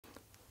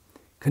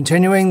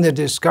Continuing the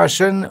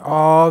discussion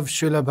of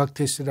Srila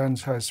Bhaktisiddhanta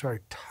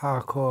Saraswati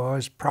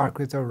Thakur's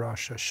Prakrita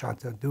Rasa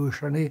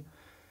Shatadushani,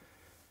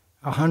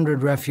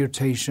 100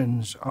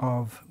 refutations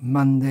of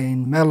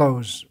mundane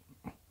mellows.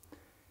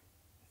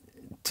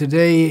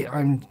 Today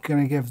I'm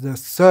going to give the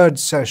third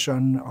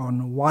session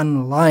on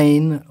one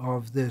line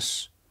of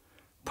this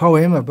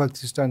poem of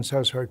Bhaktisiddhanta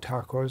Saraswati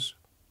Thakur's.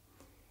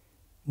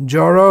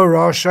 Joro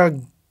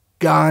Rasa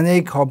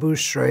Gane Kobu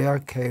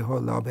Shreya Keho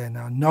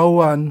Labena. No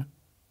one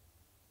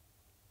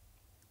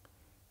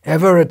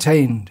ever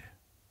attained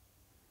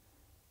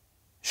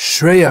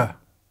Shreya,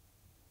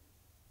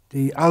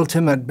 the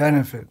ultimate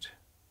benefit,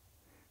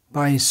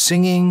 by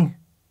singing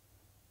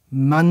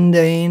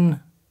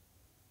mundane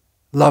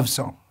love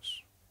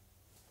songs.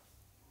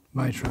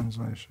 My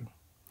translation.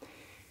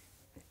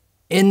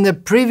 In the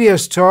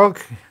previous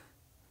talk,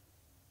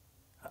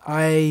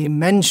 I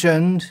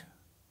mentioned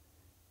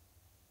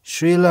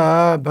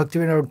Srila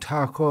Bhaktivinoda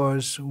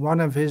Thakur's, one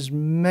of his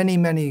many,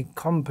 many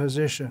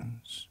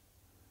compositions,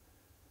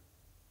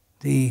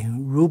 the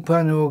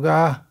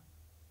Rupanuga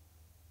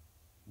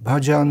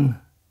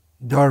Bhajan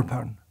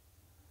Darpan,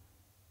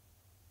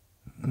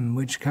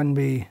 which can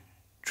be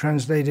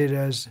translated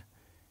as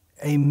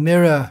a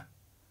mirror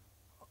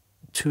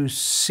to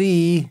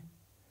see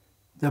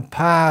the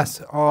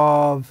path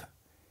of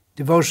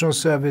devotional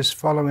service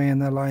following in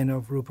the line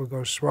of Rupa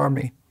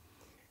Goswami,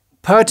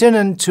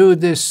 pertinent to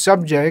this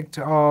subject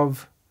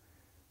of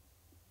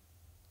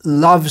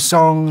love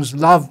songs,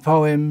 love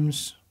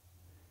poems,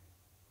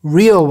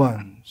 real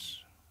ones,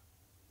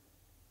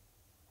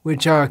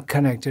 which are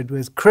connected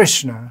with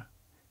Krishna,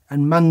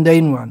 and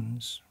mundane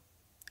ones.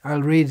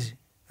 I'll read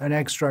an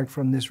extract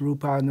from this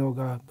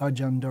Rupanuga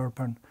Bhajan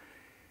Darpan.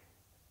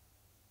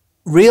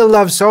 Real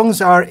love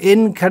songs are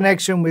in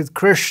connection with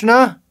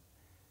Krishna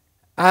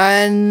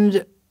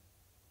and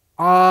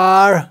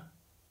are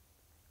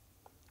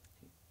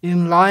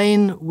in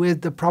line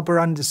with the proper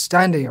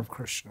understanding of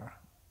Krishna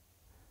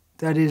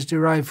that is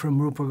derived from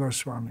Rupa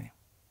Goswami.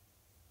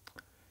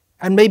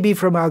 And maybe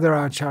from other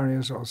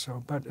acharyas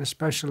also, but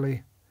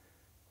especially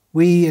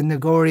we in the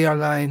Gauriya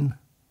line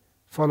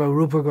follow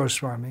Rupa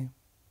Goswami.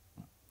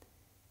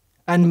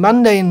 And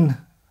mundane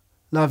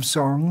love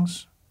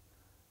songs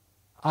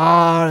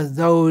are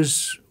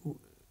those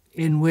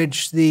in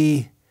which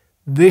the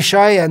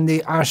Vishay and the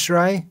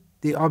Ashray,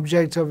 the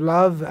object of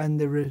love and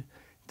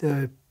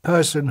the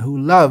person who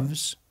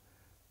loves,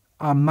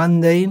 are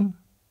mundane.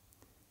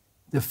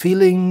 The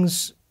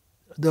feelings,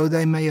 though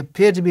they may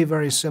appear to be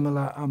very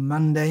similar, are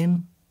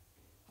mundane.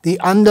 The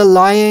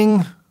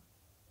underlying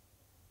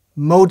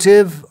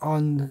motive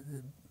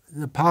on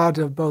the part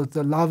of both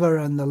the lover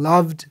and the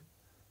loved,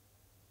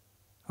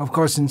 of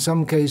course in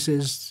some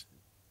cases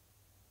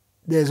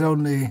there's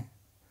only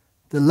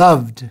the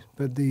loved,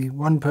 but the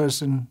one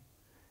person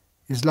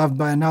is loved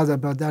by another,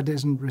 but that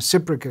isn't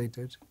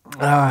reciprocated.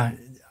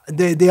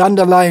 The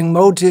underlying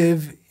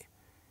motive,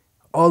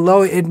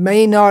 although it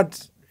may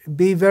not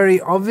be very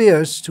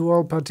obvious to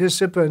all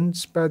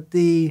participants, but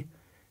the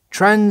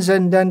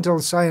transcendental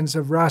science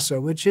of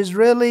rasa, which is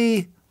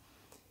really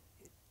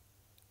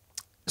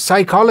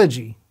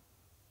psychology.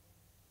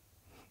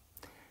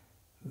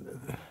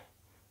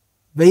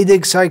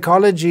 Vedic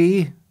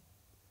psychology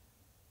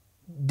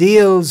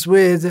deals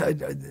with,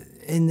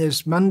 in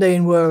this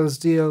mundane world,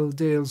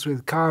 deals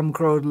with Kam,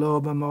 Krodh,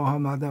 Lobha, Moha,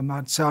 Mada,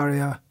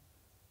 Matsarya,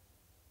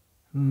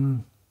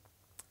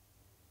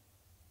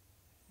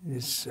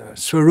 this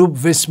Swarup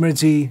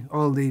Vismriti,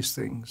 all these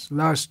things.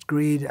 Lust,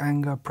 greed,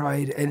 anger,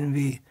 pride,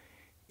 envy,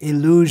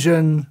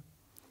 illusion.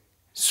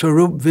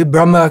 Swarup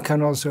Vibhrama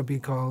can also be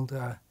called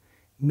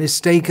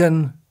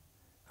mistaken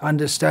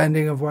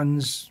understanding of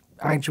one's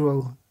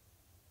actual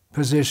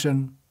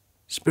position,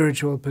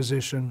 spiritual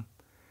position.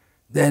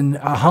 Then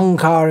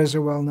ahankar is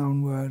a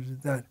well-known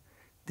word, that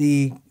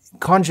the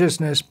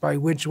consciousness by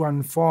which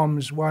one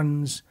forms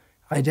one's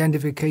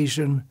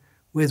identification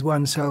with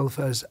oneself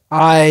as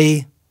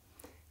I.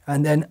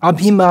 And then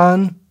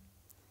abhiman,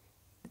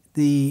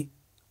 the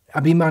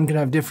abhiman can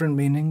have different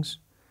meanings.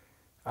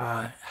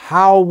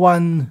 How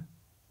one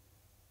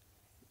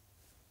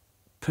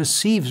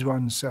perceives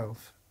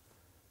oneself,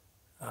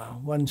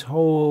 one's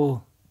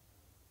whole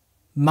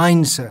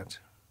mindset.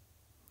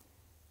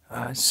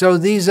 So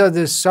these are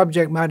the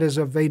subject matters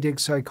of Vedic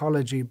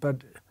psychology,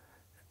 but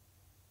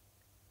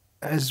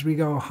as we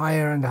go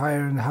higher and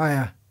higher and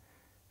higher,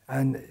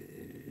 and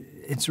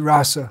it's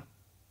rasa.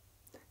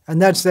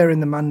 And that's there in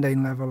the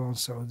mundane level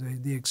also,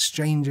 the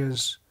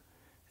exchanges,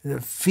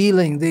 the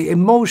feeling, the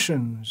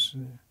emotions,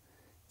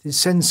 the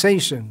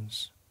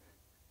sensations.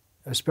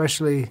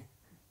 Especially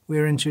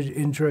we're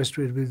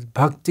interested with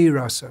bhakti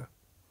rasa,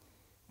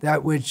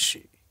 that which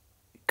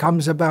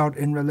comes about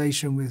in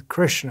relation with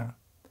Krishna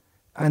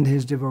and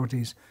his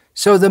devotees.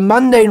 So the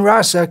mundane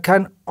rasa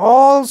can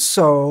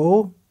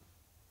also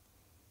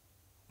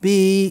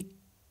be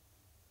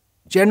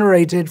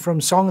generated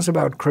from songs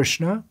about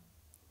Krishna,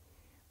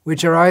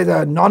 which are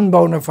either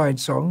non-bona fide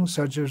songs,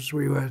 such as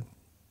we were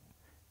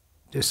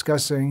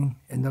discussing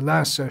in the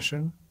last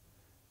session,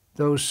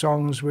 those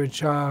songs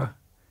which are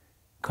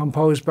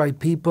composed by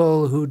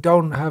people who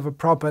don't have a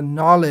proper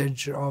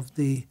knowledge of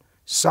the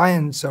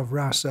science of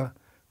rasa,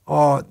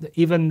 or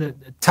even the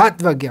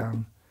tattva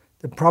gyan,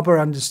 the proper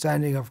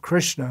understanding of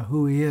Krishna,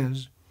 who he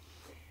is.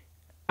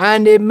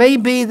 And it may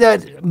be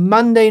that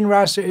mundane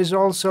rasa is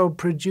also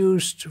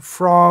produced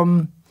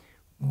from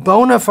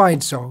bona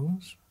fide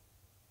songs,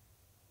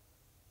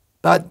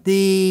 but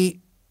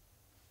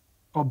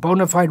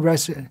bona fide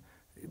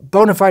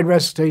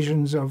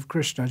recitations of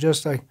Krishna,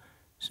 just like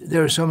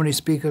there are so many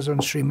speakers on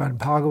Srimad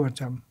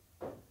Bhagavatam.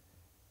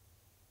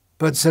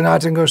 But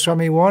Sanatana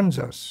Goswami warns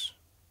us,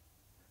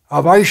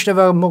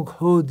 Avaishnava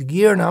mukhud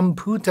girnam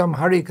putam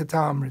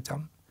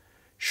harikatamritam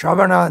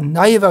Shravana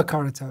naiva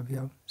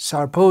karatavya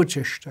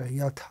sarpochishta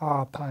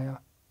yatapaya.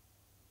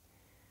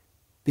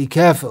 Be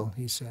careful,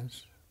 he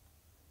says.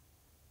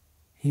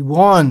 He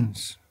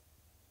warns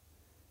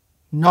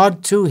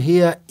not to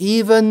hear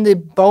even the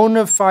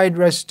bona fide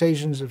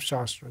recitations of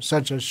Shastra,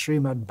 such as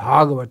Srimad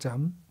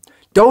Bhagavatam.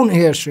 Don't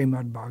hear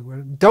Srimad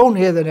Bhagavatam. Don't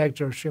hear the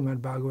nectar of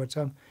Srimad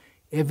Bhagavatam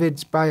if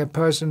it's by a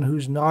person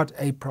who's not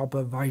a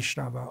proper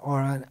Vaishnava or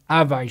an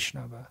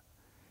Avaishnava,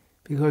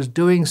 because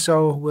doing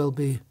so will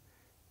be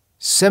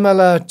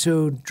similar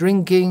to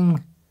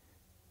drinking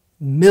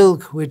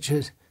milk, which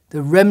is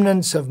the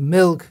remnants of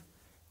milk,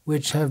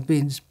 which have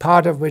been,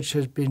 part of which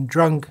has been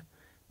drunk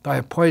by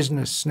a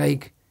poisonous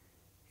snake.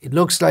 It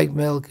looks like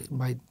milk, it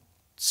might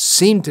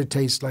seem to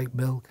taste like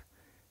milk,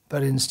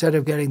 but instead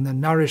of getting the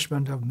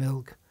nourishment of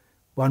milk,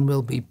 one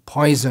will be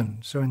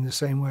poisoned. So in the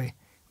same way,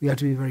 we have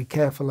to be very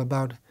careful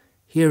about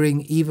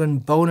hearing even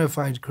bona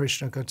fide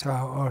Krishna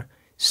Katha, or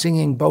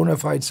singing bona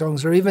fide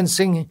songs, or even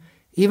singing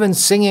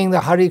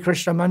the Hare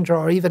Krishna mantra,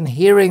 or even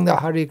hearing the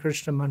Hare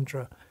Krishna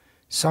mantra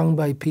sung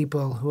by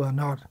people who are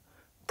not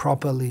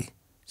properly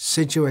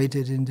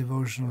situated in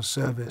devotional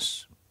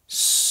service.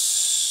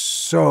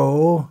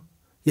 So,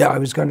 yeah, I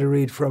was going to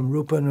read from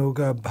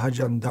Rupanuga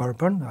Bhajan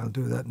Darpan. I'll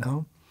do that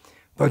now.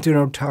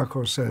 Bhaktivinoda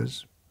Thakur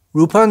says,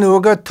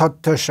 Rupanuga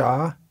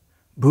tattasha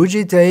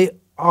bhujite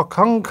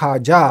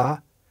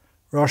akankaja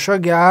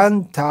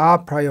rashagyan ta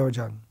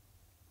prayojan.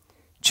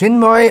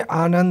 Chinmoy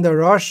ananda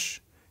rosh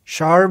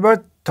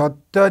sharbat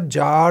tatta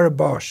jar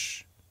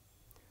bosh.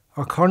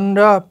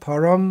 Akhanda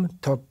param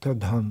tatta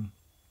dham.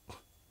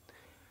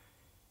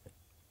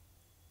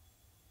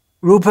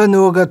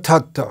 Rupanuga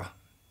tatta.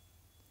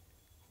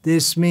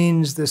 This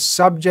means the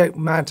subject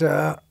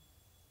matter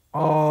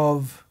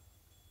of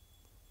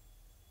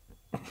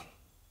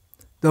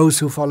those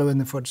who follow in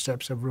the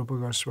footsteps of Rupa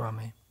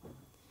Goswami.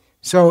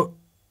 So,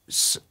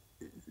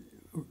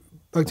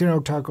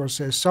 Bhaktivinoda Thakur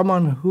says,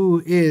 someone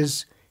who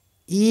is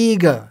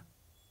eager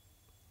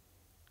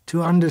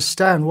to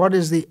understand what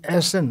is the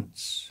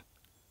essence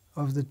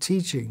of the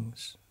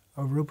teachings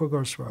of Rupa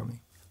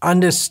Goswami,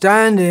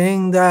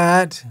 understanding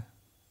that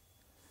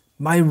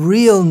my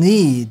real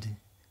need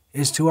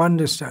is to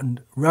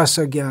understand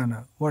rasa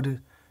jnana, what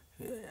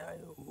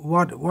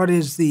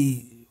is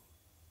the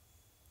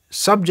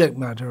subject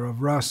matter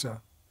of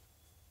rasa.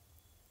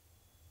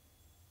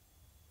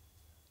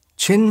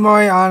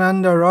 Chinmoy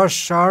ananda ras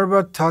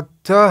sarva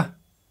tatta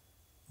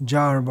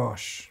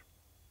jarbosh.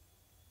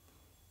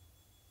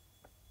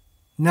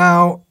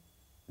 Now,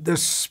 the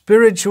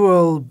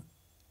spiritual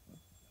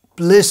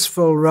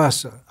blissful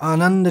rasa,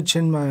 ananda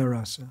chinmaya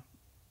rasa,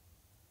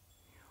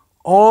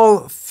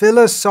 all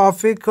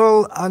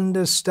philosophical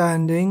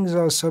understandings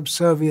are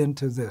subservient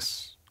to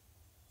this.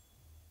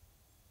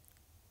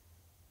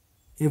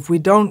 If we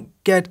don't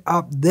get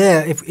up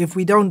there, if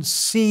we don't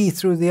see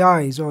through the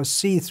eyes or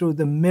see through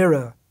the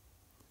mirror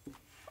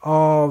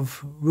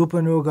of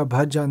Rupanuga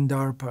Bhajan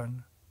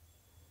Darpan,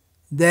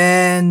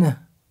 then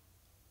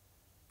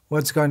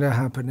what's going to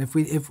happen?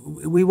 If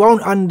we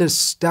won't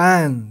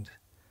understand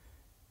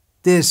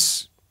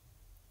this,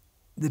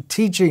 the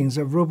teachings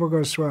of Rupa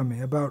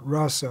Goswami about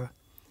rasa,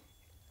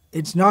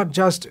 it's not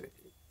just,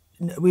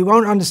 we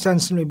won't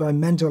understand simply by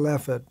mental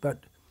effort, but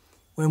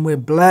when we're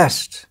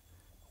blessed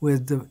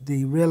with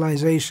the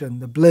realization,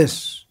 the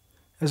bliss,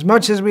 as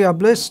much as we are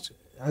blessed,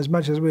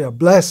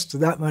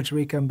 that much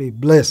we can be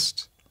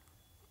blissed.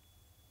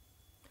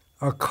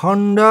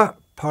 Akhanda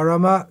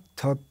parama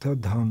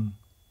tattadham,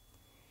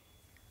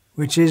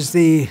 which is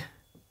the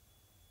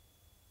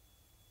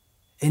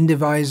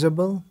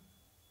indivisible,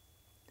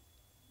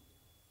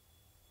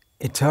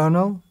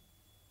 eternal,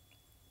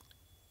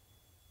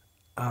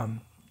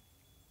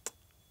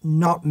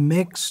 not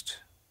mixed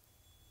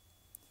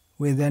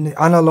with any,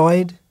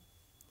 unalloyed,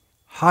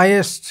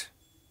 highest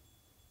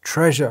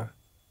treasure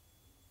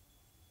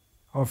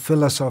of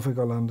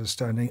philosophical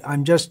understanding.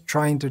 I'm just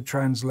trying to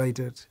translate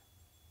it.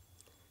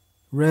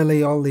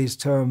 Really, all these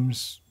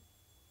terms,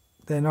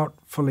 they're not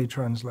fully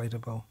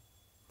translatable.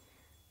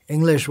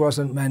 English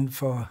wasn't meant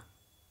for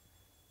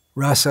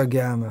rasa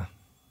jnana.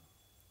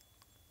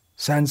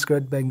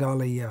 Sanskrit,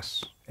 Bengali,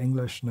 yes.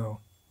 English,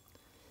 no.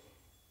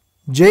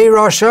 Jai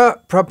rasha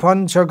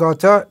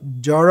prapanchagata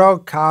jara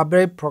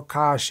kabre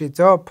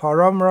prakashita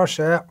param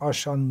rasha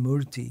ashan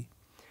murti.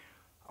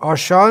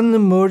 Ashan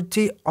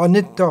murti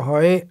anitta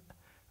hoy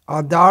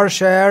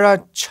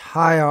adarshera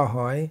chaya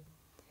hoy,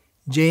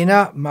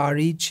 jena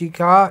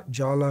marichika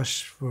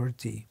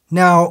jalashvurti.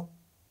 Now,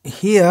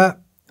 here,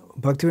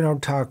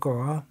 Bhaktivinoda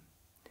Thakur,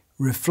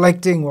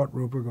 reflecting what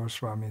Rupa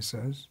Goswami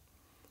says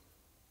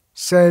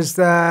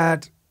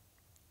that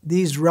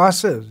these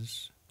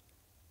rasas,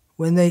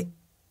 when they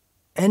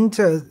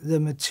enter the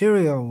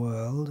material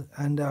world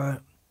and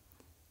are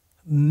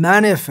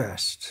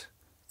manifest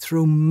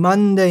through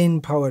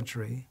mundane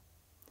poetry,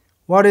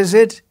 what is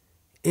it?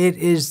 It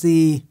is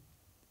the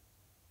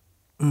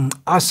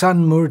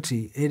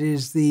asanmurti. It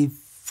is the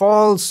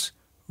false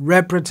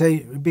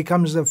representation. It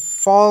becomes the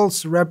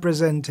false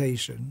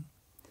representation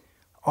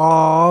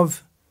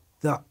of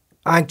the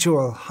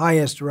actual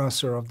highest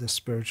rasa of the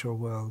spiritual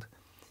world.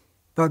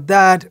 But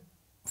that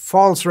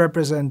false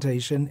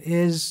representation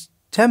is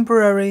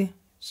temporary.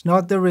 It's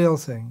not the real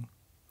thing.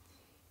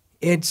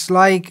 It's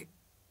like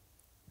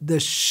the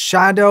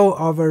shadow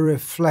of a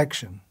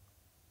reflection,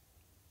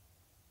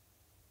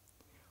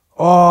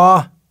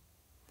 or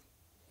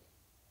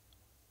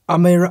a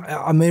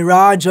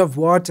mirage of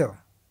water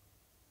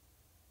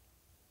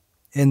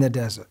in the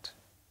desert.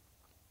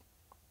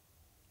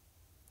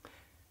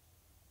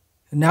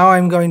 Now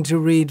I'm going to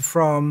read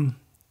from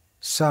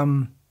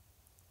some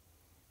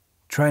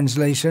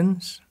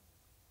translations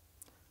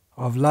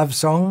of love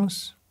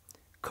songs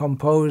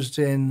composed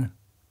in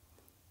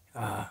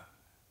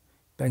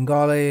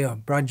Bengali or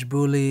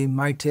Brajbuli,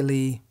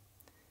 Maithili.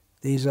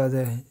 These are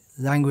the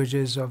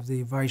languages of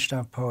the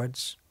Vaishnava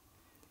poets.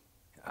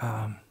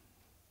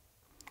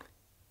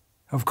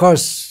 Of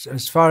course,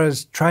 as far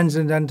as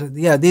transcendental,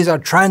 these are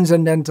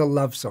transcendental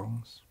love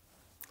songs.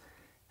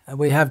 And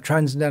we have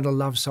transcendental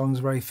love songs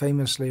very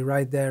famously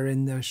right there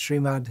in the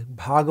Srimad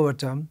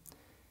Bhagavatam,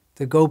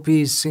 the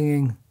gopis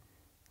singing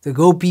the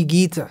Gopi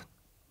Gita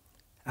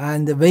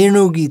and the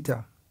Venu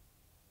Gita.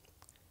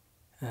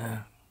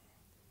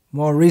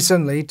 More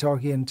recently,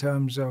 talking in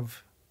terms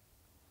of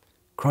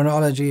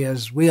chronology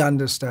as we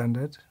understand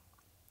it,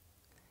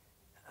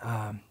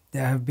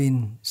 there have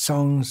been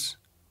songs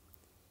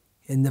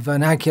in the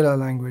vernacular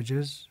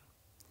languages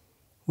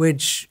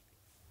which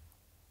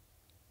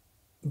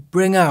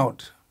bring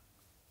out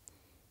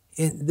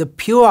in the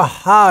pure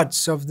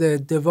hearts of the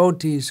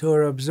devotees who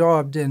are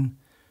absorbed in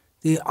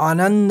the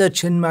Ananda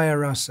Chinmaya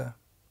Rasa,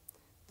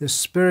 the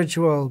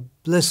spiritual,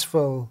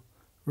 blissful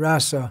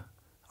rasa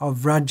of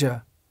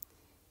Vraja.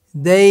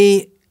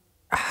 They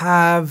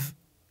have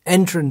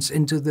entrance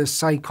into the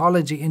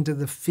psychology, into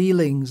the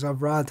feelings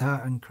of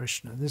Radha and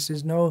Krishna. This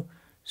is no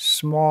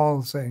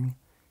small thing,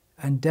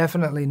 and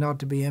definitely not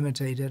to be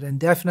imitated, and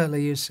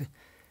definitely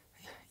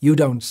you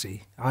don't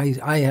see.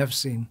 I have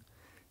seen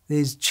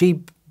these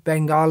cheap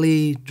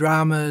Bengali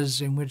dramas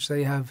in which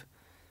they have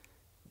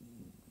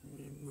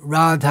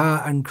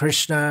Radha and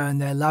Krishna and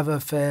their love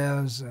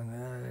affairs.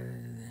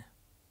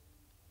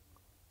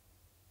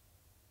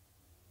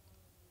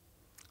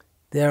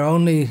 They're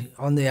only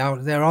on the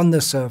they're on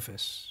the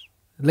surface.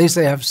 At least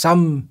they have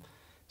some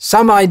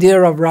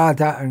idea of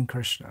Radha and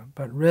Krishna,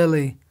 but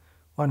really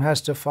one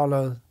has to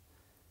follow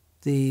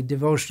the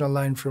devotional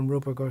line from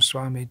Rupa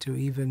Goswami to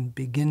even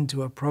begin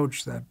to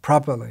approach that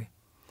properly.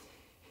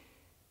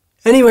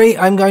 Anyway,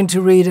 I'm going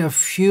to read a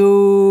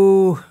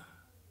few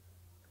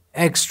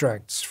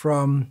extracts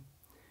from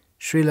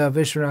Srila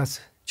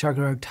Vishwanath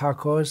Chakravarti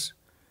Thakur's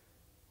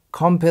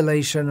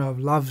compilation of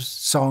love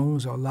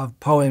songs or love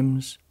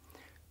poems,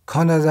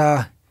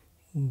 Kannada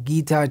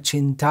Gita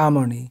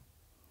Chintamani,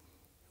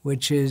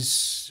 which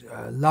is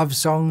love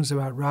songs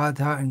about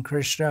Radha and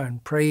Krishna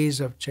and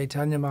praise of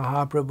Chaitanya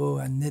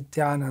Mahaprabhu and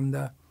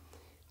Nityananda,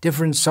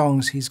 different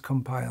songs he's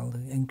compiled,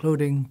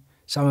 including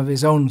some of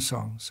his own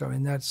songs. So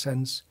in that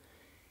sense,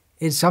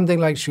 it's something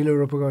like Srila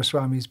Rupa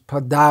Goswami's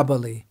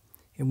Padabali,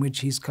 in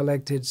which he's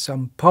collected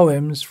some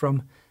poems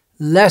from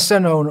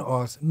lesser-known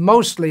authors,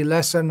 mostly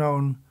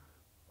lesser-known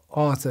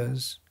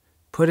authors,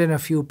 put in a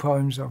few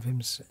poems of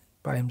him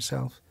by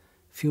himself,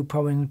 a few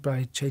poems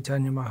by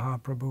Chaitanya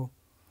Mahaprabhu,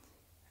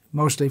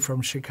 mostly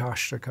from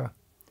Shikashtaka.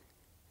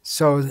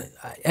 So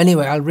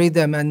anyway, I'll read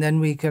them and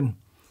then we can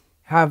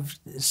have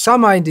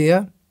some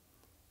idea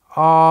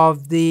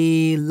of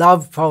the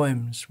love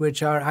poems,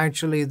 which are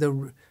actually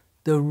the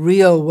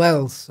real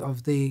wealth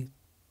of the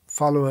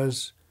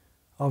followers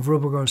of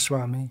Rupa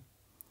Goswami,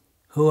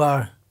 who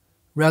are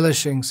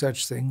relishing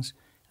such things.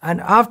 And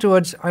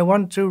afterwards, I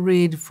want to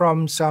read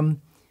from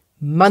some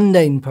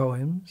mundane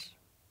poems,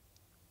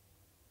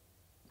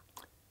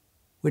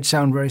 which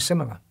sound very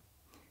similar.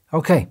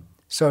 Okay,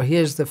 so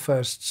here's the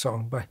first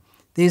song.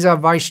 These are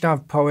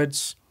Vaishnava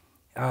poets.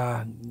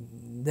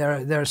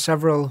 There are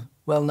several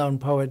well-known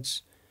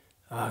poets.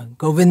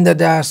 Govinda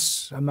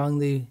Das, among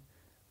the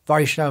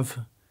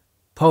Vaishnava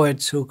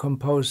poets who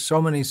composed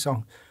so many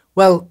songs.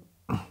 Well,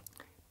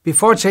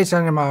 before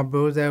Chaitanya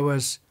Mahaprabhu, there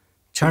was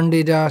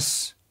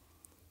Chandidas,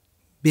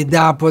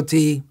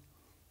 Vidyapati.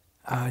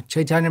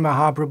 Chaitanya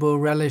Mahaprabhu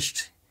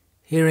relished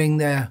hearing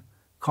their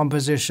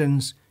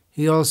compositions.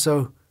 He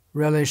also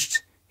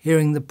relished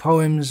hearing the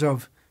poems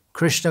of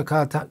Krishna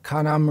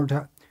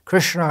Kanamrita,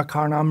 Krishna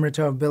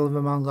Karnamrita of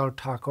Bilvamangal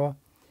Thakur,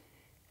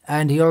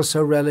 and he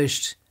also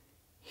relished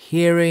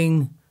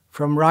hearing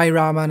from Rai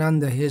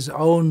Ramananda his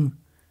own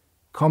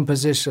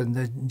composition,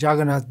 the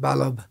Jagannath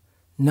Ballabh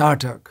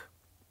Nartak.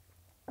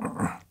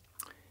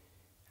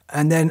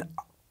 And then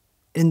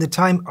in the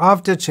time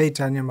after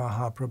Chaitanya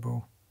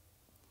Mahaprabhu,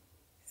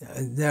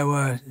 there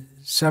were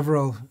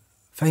several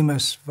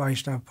famous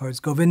Vaishnava poets.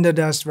 Govinda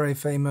Das, very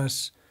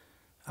famous.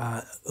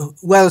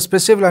 Well,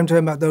 specifically I'm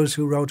talking about those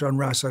who wrote on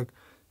Rasa.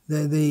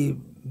 The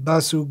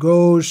Basu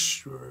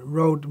Ghosh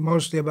wrote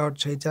mostly about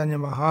Chaitanya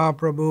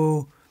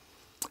Mahaprabhu.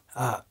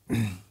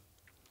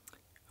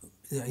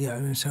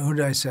 So who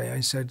did I say? I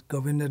said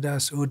Govinda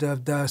Das,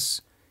 Uddhav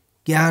Das,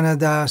 Jnana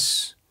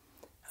Das,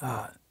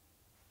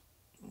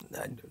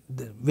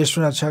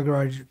 Vishwanath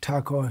Chakravarti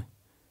Thakur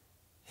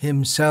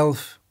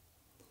himself,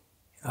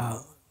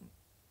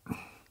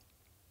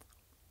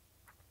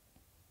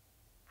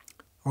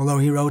 although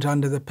he wrote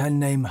under the pen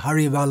name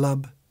Hari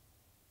Vallabh.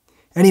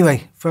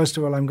 Anyway, first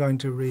of all, I'm going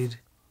to read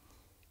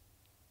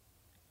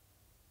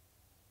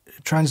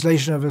a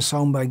translation of a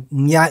song by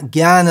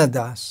Jnana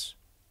Das,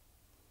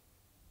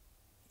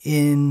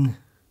 in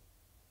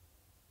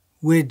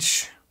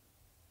which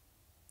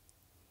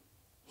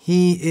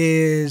he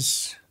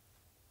is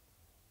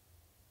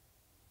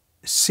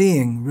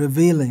seeing,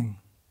 revealing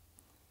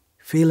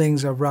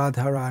feelings of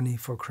Radharani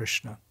for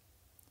Krishna.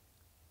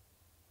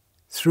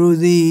 Through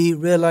the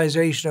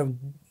realization of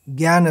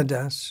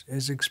Jnanadas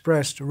is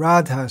expressed,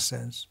 Radha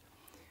says,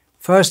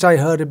 first I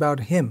heard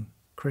about him,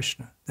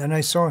 Krishna, then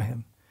I saw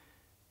him.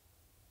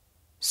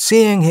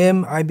 Seeing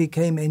him, I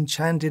became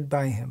enchanted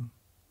by him.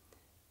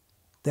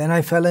 Then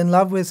I fell in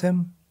love with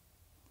him.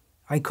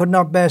 I could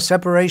not bear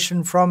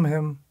separation from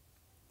him.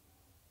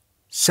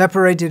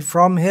 Separated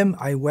from him,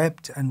 I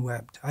wept and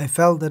wept. I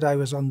felt that I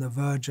was on the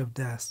verge of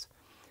death.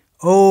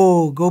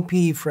 Oh,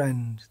 Gopi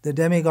friend, the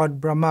demigod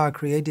Brahma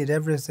created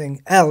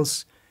everything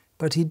else,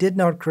 but he did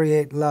not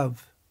create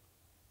love.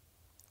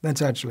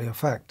 That's actually a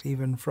fact,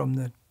 even from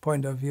the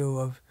point of view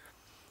of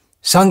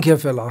Sankhya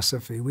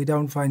philosophy. We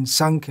don't find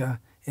Sankhya.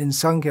 In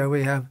Sankhya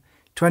we have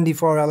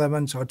 24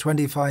 elements, or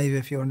 25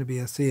 if you want to be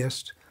a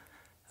theist,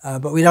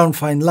 but we don't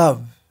find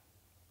love.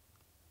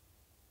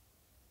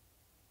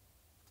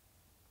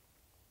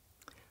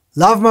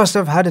 Love must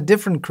have had a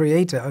different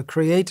creator, a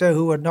creator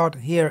who would not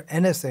hear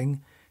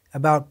anything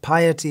about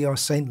piety or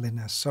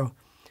saintliness. So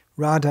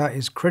Radha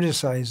is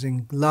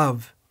criticizing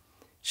love.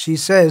 She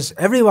says,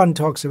 everyone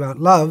talks about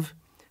love.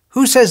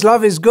 Who says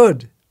love is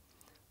good?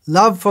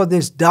 Love for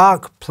this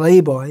dark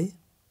playboy,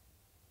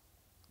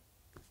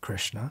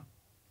 Krishna,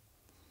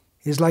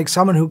 is like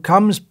someone who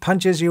comes,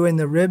 punches you in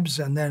the ribs,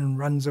 and then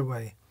runs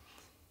away.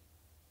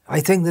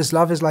 I think this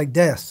love is like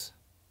death.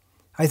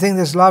 I think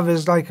this love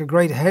is like a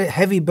great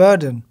heavy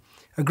burden,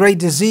 a great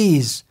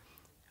disease.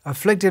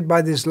 Afflicted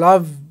by this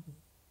love,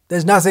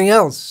 there's nothing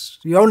else.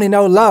 You only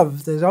know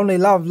love. There's only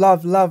love,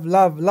 love, love,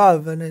 love,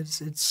 love, and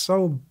it's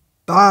so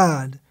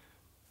bad.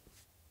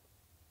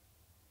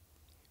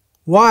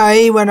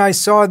 Why, when I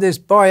saw this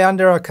boy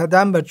under a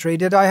kadamba tree,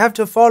 did I have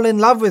to fall in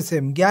love with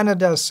him?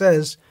 Jnanadas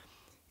says,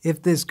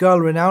 if this girl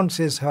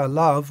renounces her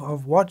love,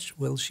 of what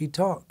will she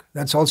talk?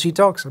 That's all she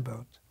talks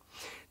about.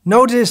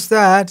 Notice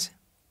that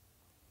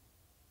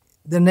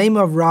the name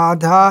of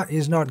Radha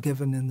is not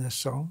given in this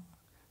song.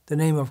 The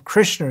name of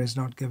Krishna is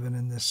not given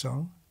in this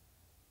song.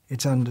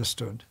 It's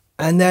understood.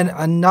 And then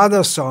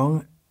another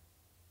song,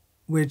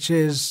 which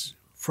is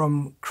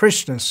from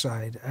Krishna's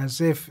side, as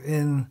if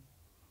in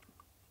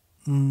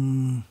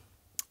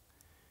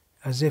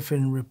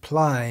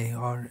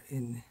reply,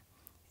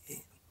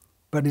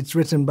 but it's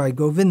written by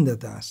Govinda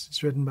Das.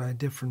 It's written by a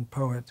different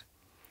poet.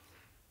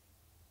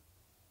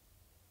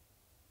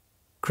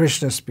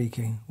 Krishna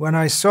speaking. When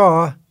I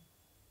saw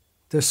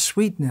the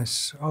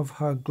sweetness of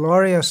her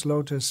glorious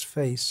lotus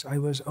face, I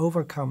was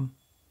overcome.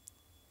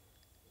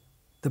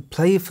 The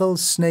playful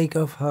snake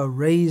of her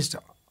raised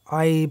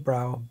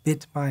eyebrow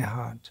bit my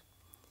heart.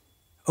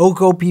 O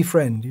Gopi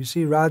friend, you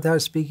see Radha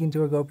speaking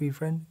to a Gopi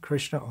friend,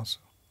 Krishna also.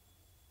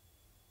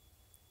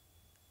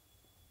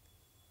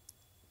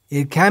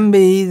 It can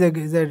be that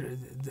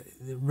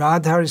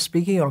Radha is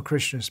speaking or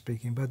Krishna is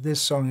speaking, but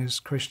this song is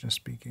Krishna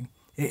speaking.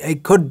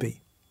 It could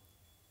be.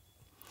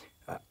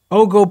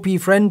 O Gopi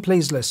friend,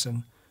 please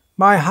listen.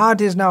 My heart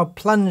is now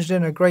plunged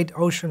in a great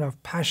ocean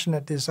of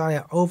passionate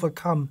desire,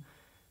 overcome.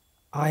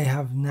 I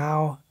have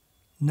now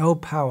no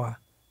power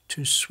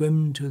to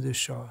swim to the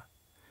shore.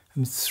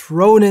 I'm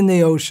thrown in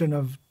the ocean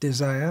of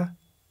desire,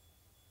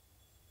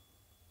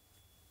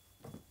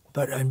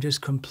 but I'm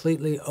just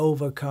completely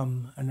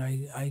overcome and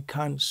I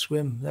can't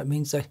swim. That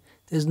means that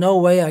there's no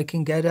way I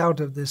can get out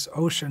of this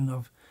ocean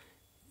of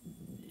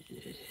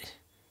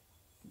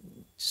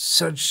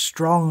such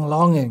strong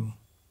longing.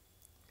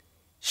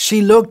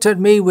 She looked at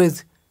me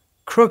with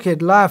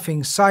crooked,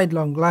 laughing,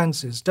 sidelong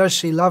glances. Does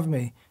she love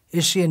me?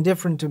 Is she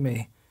indifferent to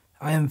me?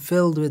 I am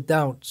filled with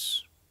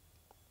doubts.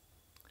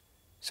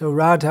 So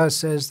Radha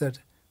says that,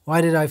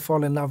 why did I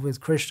fall in love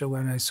with Krishna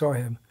when I saw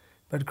him?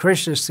 But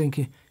Krishna's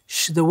thinking,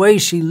 the way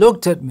she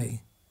looked at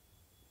me,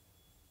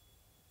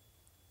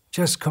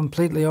 just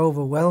completely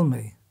overwhelm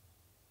me.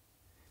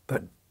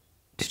 But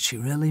did she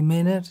really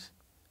mean it?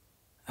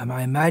 Am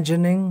I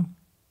imagining?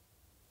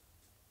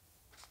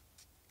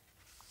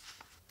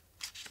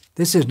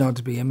 This is not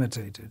to be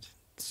imitated,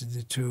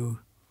 to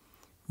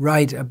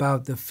write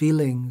about the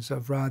feelings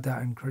of Radha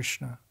and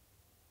Krishna.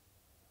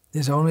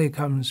 This only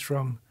comes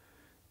from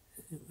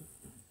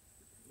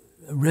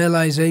a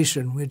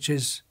realization, which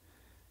is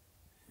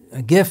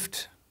a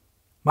gift.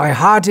 My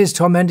heart is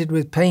tormented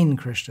with pain,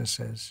 Krishna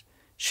says.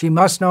 She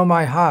must know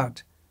my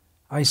heart.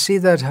 I see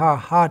that her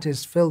heart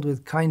is filled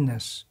with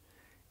kindness.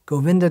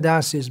 Govinda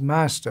Das is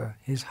master,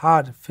 his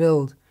heart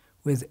filled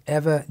with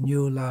ever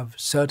new love,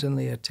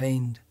 certainly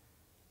attained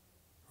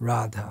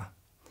Radha.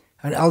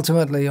 And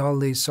ultimately all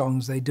these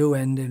songs, they do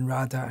end in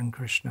Radha and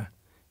Krishna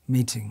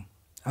meeting.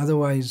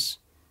 Otherwise,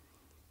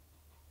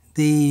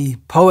 the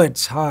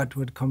poet's heart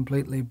would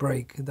completely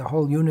break. The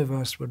whole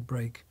universe would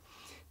break.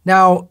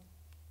 Now,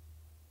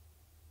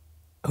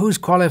 who's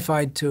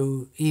qualified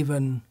to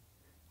even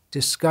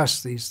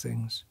discuss these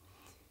things?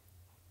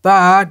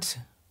 But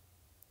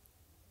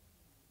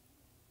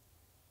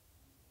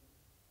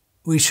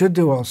we should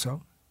do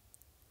also,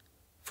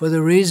 for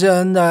the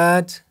reason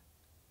that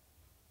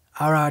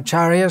our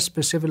Acharya,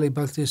 specifically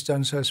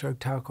Bhaktisiddhanta Saraswati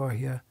Thakur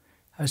here,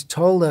 has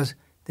told us,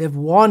 they've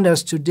warned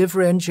us to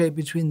differentiate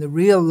between the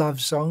real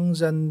love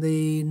songs and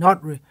the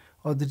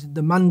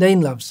the mundane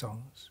love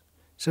songs.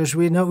 So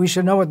we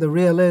should know what the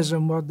real is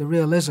and what the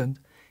real isn't.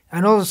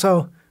 And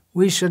also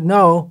we should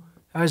know,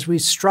 as we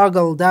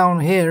struggle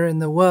down here in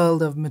the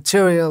world of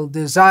material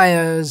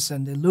desires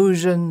and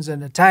illusions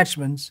and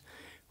attachments,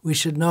 we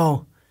should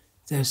know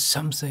there's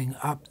something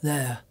up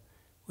there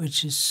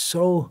which is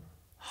so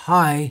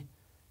high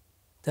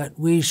that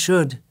we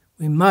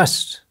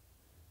must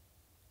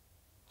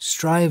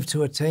strive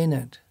to attain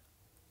it.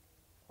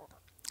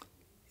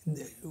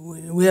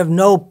 We have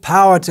no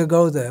power to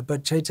go there,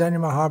 but Chaitanya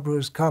Mahaprabhu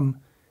has come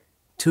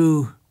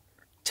to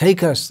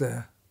take us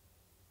there,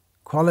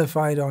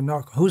 qualified or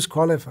not. Who's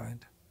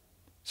qualified?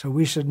 So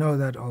we should know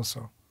that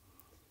also.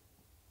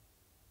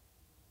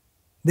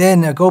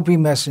 Then a gopi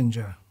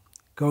messenger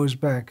goes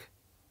back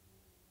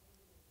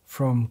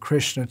from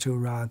Krishna to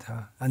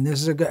Radha. And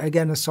this is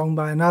again a song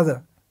by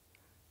another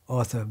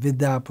author,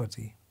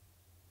 Vidyapati.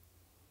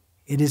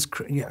 It is,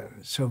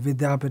 so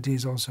Vidyapati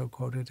is also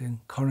quoted in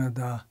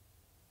Kannada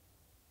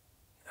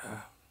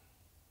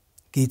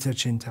Gita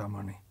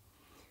Chintamani.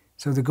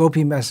 So the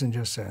gopi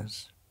messenger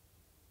says,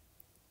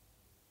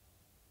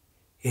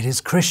 it is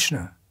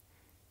Krishna.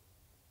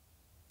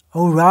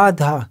 O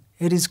Radha,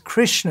 it is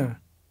Krishna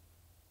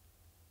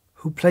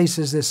who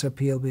places this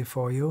appeal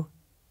before you.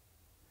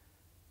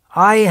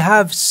 I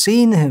have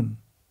seen him.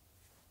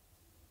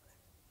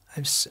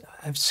 I've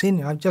seen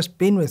him. I've just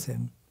been with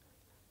him.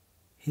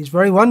 He's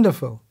very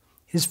wonderful.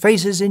 His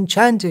face is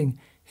enchanting.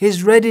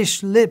 His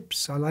reddish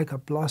lips are like a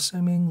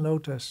blossoming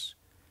lotus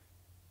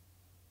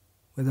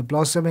with a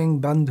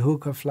blossoming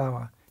bandhuka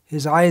flower.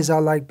 His eyes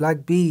are like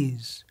black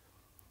bees.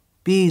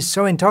 Bees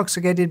so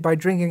intoxicated by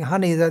drinking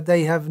honey that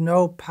they have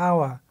no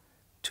power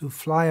to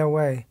fly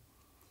away.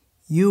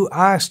 You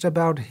asked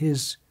about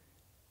his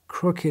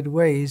crooked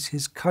ways.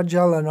 His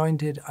kajal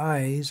anointed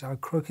eyes are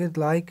crooked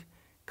like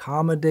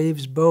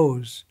Kamadev's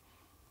bows.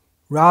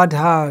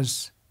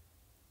 Radha's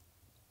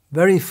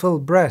very full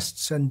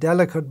breasts and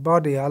delicate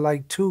body are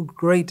like two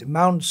great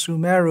Mount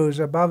Sumerus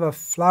above a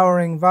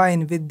flowering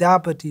vine,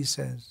 Vidyapati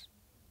says.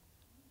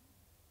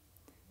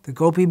 The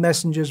gopi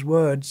messenger's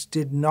words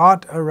did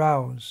not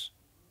arouse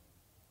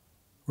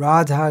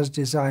Radha's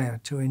desire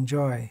to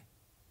enjoy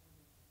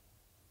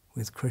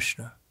with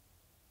Krishna.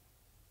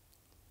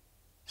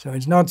 So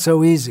it's not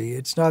so easy.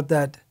 It's not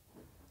that,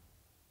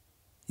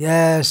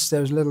 yes,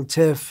 there was a little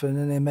tiff and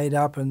then they made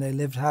up and they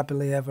lived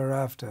happily ever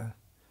after.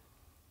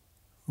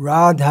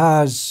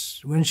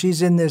 Radha's, when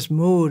she's in this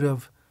mood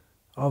of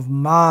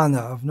mana,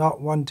 of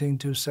not wanting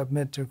to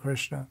submit to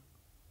Krishna,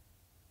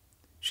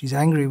 she's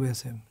angry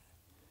with him.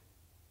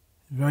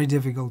 It's very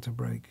difficult to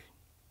break.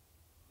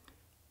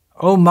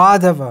 O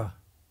Madhava!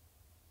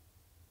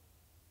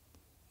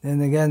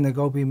 Then again the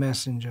gopi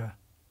messenger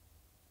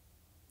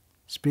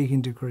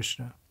speaking to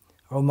Krishna.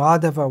 O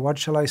Madhava, what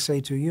shall I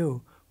say to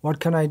you? What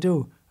can I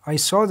do? I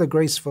saw the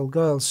graceful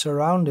girl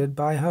surrounded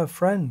by her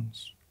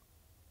friends.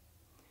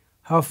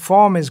 Her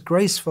form is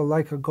graceful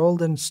like a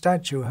golden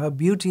statue. Her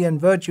beauty and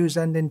virtues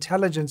and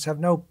intelligence have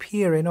no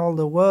peer in all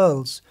the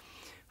worlds.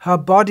 Her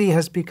body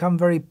has become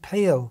very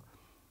pale,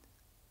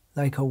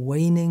 like a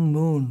waning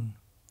moon.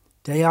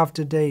 Day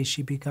after day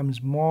she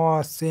becomes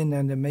more thin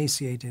and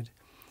emaciated.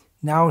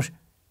 Now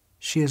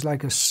she is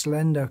like a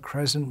slender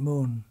crescent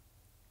moon.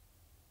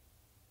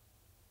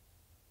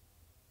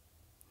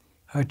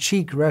 Her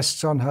cheek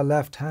rests on her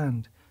left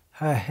hand.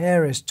 Her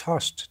hair is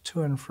tossed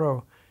to and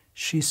fro.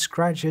 She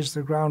scratches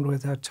the ground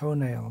with her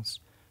toenails.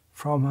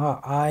 From her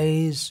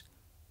eyes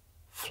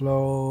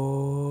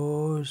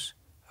flows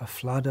a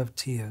flood of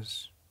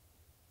tears.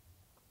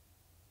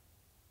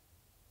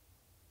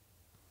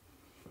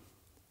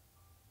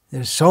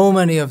 There's so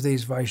many of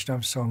these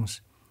Vaishnava songs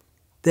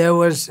There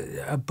was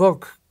a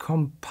book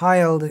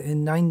compiled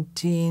in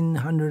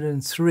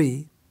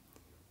 1903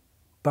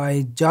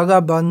 by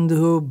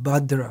Jagabandhu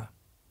Bhadra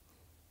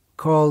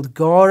called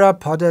Gaura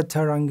Pada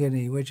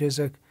Tarangini, which is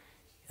a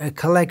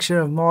collection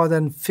of more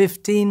than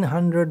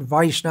 1,500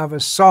 Vaishnava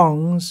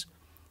songs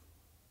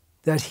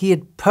that he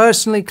had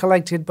personally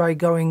collected by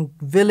going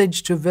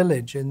village to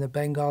village in the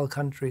Bengal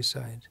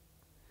countryside.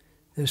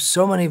 There's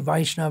so many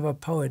Vaishnava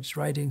poets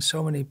writing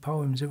so many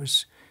poems. It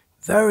was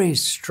very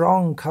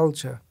strong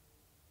culture.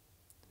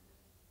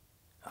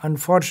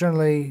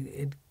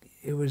 Unfortunately,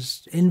 it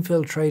was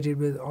infiltrated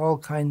with all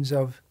kinds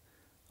of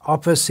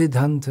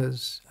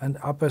apasiddhantas and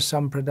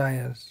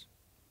apasampradayas.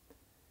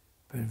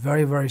 But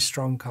very, very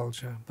strong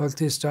culture.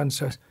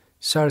 Bhaktistan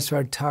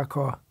Saraswati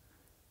Thakur,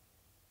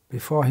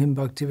 before him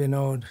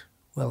Bhaktivinoda,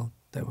 well,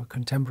 they were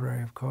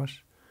contemporary, of course.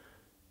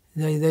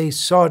 They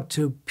sought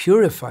to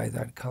purify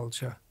that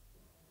culture,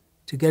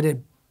 to get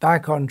it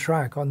back on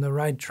track, on the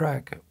right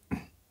track.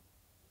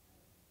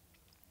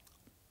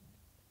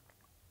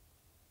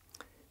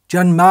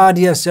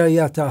 Janmadya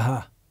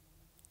Sayataha.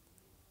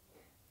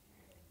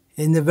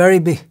 In the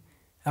very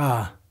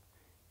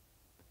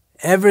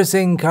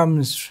everything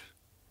comes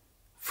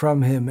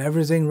from him,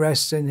 everything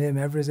rests in him,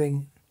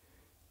 everything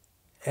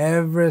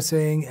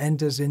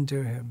enters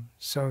into him.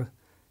 So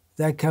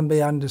that can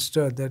be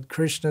understood, that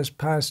Krishna's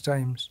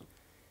pastimes,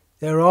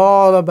 they're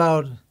all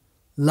about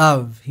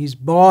love. He's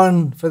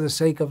born for the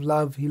sake of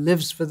love, he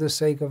lives for the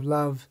sake of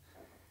love,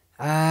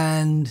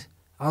 and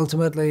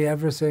ultimately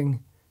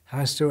everything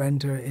has to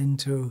enter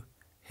into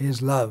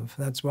his love.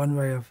 That's one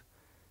way of,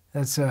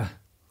 that's a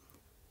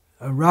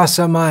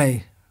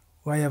rasamai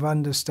way of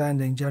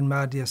understanding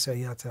Janmadya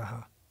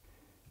Sayataha.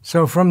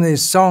 So from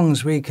these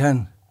songs we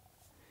can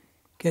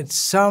get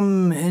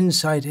some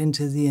insight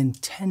into the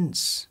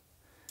intense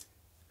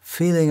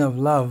feeling of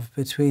love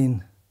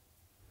between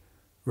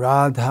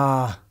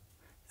Radha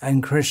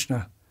and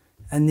Krishna,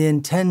 and the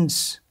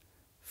intense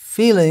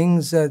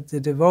feelings that the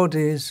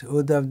devotees,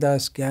 Uddhav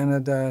Das,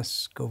 Jnana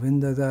Das,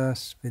 Govinda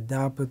Das,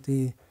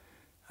 Vidyapati,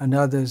 and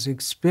others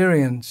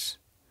experience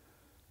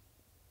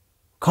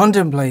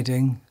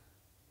contemplating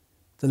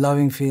the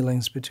loving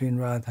feelings between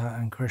Radha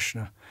and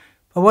Krishna.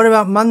 But what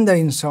about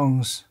mundane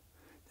songs?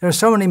 There are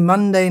so many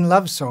mundane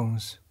love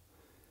songs,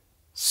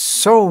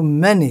 so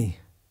many.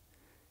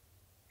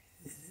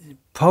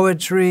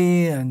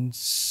 Poetry and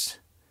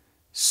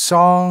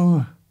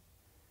song,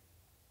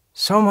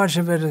 so much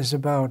of it is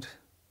about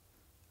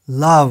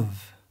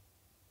love.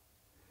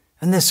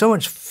 And there's so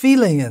much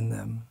feeling in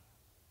them.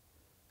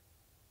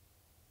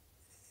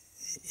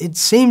 It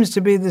seems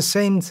to be the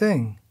same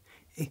thing.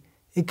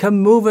 It can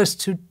move us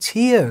to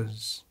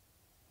tears,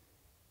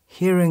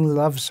 hearing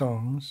love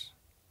songs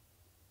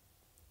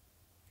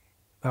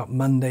about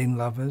mundane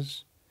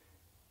lovers,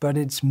 but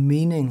it's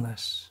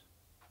meaningless.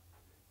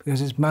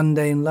 Because it's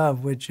mundane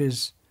love, which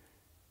is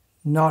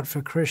not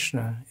for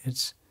Krishna.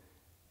 It's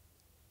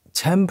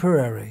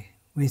temporary.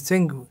 We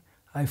think,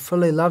 I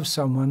fully love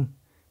someone,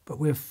 but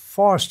we're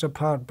forced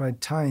apart by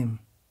time.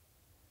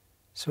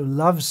 So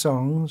love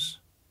songs,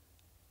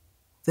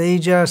 they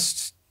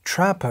just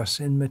trap us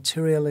in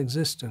material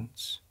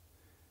existence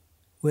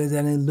with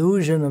an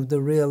illusion of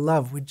the real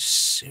love, which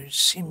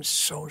seems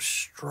so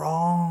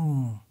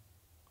strong.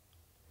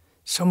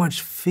 So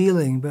much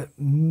feeling, but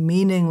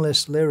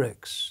meaningless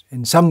lyrics,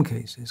 in some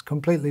cases,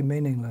 completely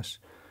meaningless.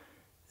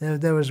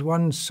 There was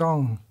one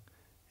song,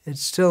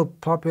 it's still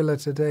popular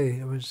today.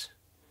 It was,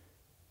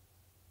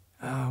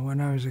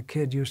 when I was a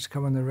kid, used to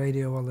come on the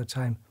radio all the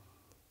time.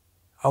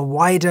 A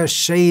whiter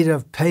shade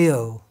of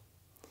pale,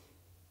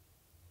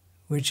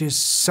 which is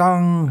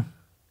sung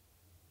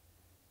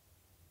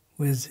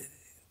with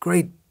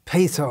great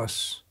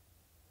pathos.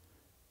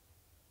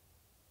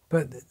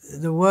 But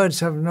the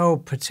words have no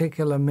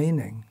particular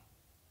meaning.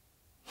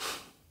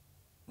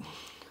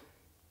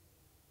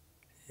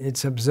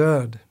 It's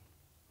absurd.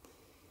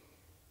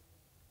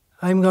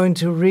 I'm going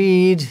to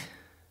read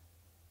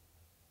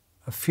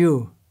a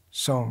few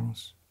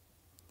songs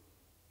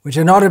which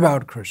are not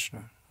about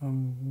Krishna.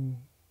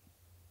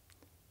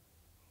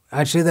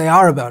 Actually, they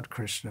are about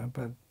Krishna,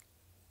 but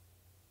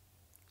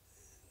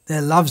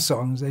they're love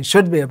songs. They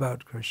should be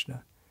about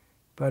Krishna,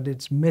 but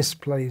it's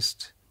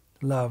misplaced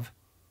love.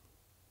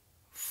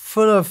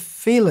 Full of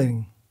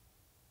feeling.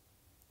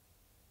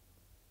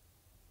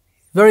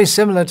 Very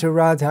similar to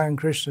Radha and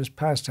Krishna's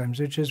pastimes,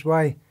 which is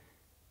why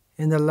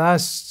in the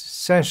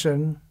last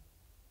session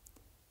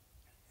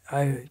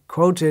I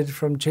quoted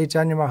from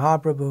Chaitanya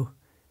Mahaprabhu,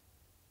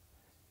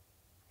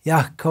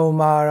 Yah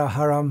Kaumara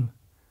Haram,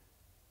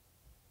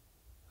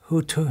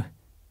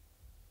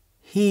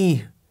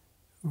 he,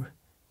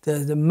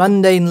 the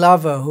mundane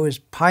lover who is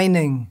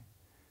pining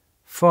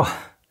for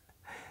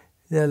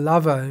their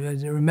lover,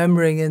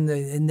 remembering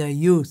in their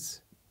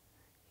youth.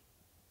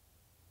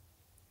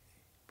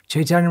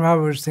 Chaitanya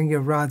Mahaprabhu was thinking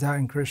of Radha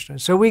and Krishna.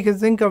 So we could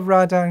think of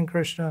Radha and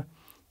Krishna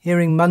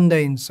hearing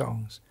mundane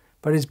songs,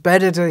 but it's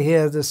better to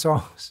hear the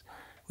songs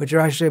which are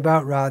actually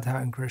about Radha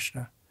and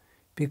Krishna,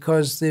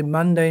 because the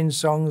mundane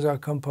songs are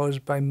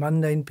composed by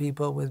mundane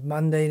people with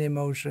mundane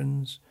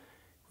emotions,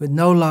 with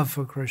no love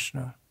for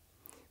Krishna.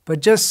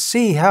 But just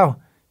see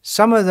how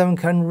some of them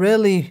can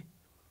really,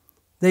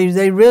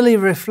 they really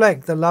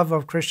reflect the love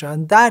of Krishna.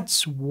 And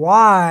that's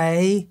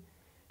why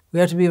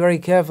we have to be very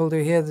careful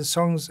to hear the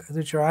songs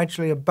which are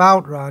actually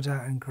about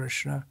Radha and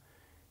Krishna,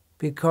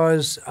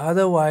 because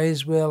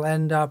otherwise we'll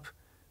end up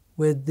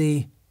with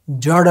the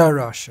Jada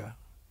Rasha,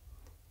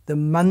 the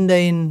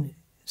mundane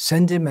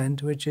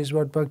sentiment, which is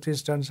what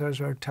Bhaktisiddhanta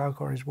Saraswati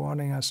Thakur is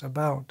warning us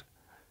about.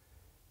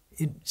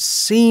 It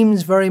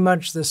seems very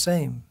much the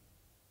same.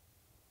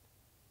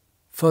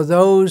 For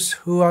those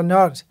who are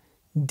not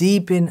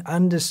deep in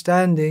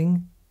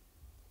understanding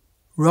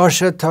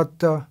Rasha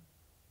Tattva,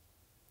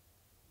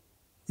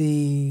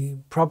 the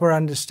proper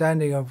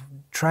understanding of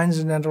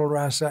transcendental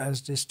rasa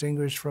as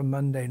distinguished from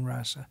mundane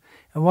rasa.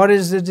 And what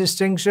is the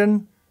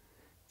distinction?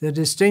 The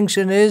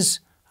distinction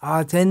is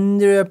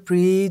Atendriya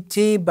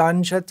Priti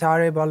Vancha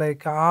Tare Bale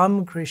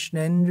Kam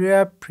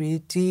Krishnendriya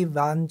Priti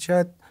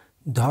Vancha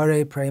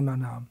Dhare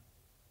Premanam.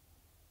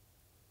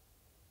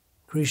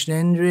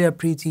 Krishnendriya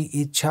Priti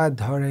Icha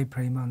Dhare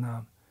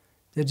Premanam.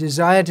 The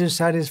desire to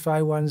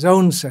satisfy one's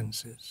own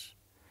senses,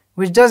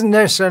 which doesn't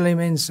necessarily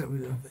mean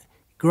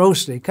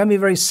grossly. It can be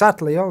very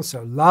subtly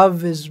also.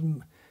 Love is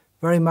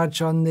very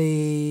much on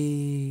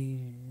the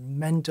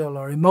mental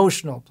or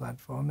emotional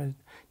platform. It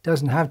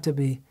doesn't have to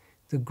be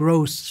the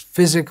gross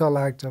physical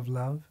act of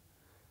love,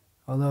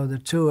 although the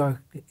two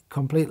are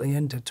completely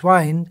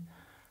intertwined.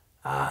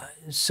 But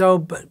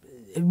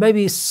it may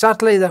be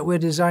subtly that we're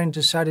designed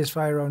to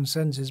satisfy our own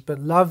senses, but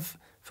love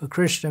for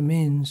Krishna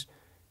means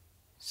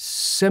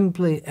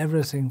simply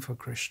everything for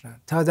Krishna.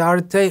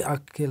 Tadarte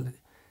akila.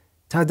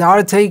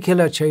 Tadarte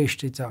kila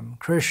cheshtitam.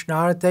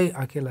 Krishnarte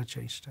akila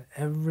cheshta.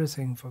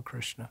 Everything for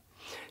Krishna.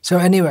 So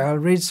anyway, I'll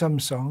read some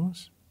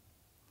songs.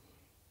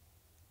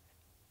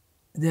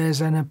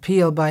 There's an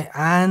appeal by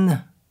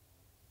Anne.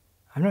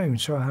 I'm not even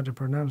sure how to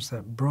pronounce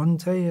that.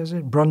 Bronte, is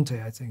it?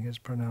 Bronte, I think is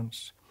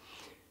pronounced.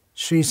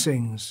 She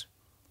sings.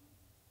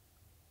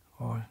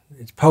 Or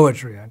it's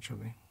poetry,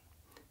 actually.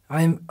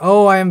 I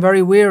am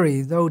very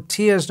weary, though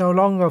tears no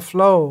longer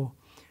flow.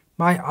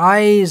 My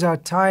eyes are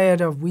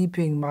tired of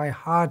weeping, my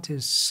heart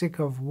is sick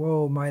of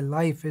woe, my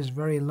life is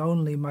very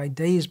lonely, my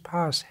days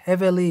pass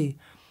heavily.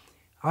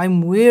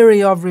 I'm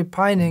weary of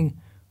repining,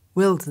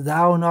 wilt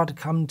thou not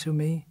come to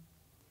me?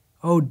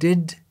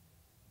 Didst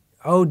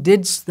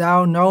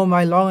thou know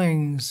my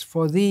longings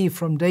for thee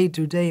from day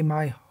to day,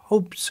 my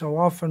hopes so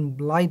often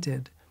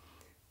blighted,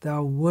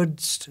 thou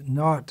wouldst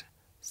not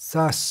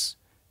thus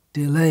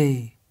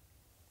delay.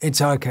 It's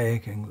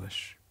archaic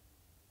English.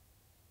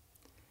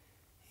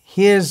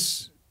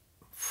 Here's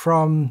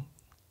from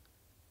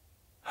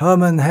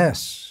Hermann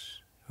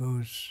Hesse,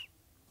 who's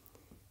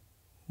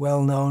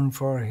well known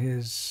for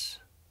he's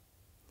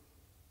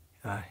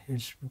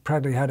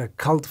probably had a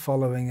cult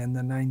following in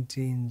the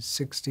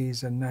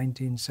 1960s and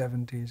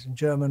 1970s. A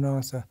German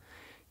author,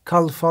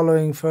 cult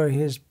following for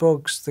his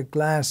books, The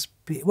Glass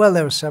Bead. Well,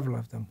 there were several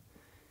of them.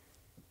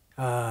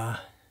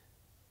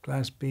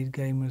 Glass Bead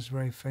Game was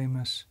very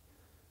famous.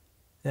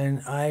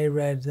 Then I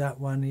read that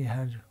one he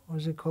had, what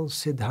was it called?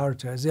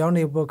 Siddhartha. It's the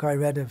only book I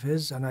read of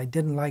his, and I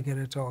didn't like it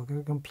at all.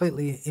 A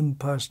completely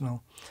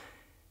impersonal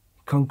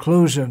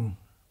conclusion.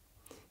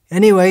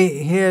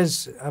 Anyway,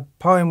 here's a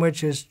poem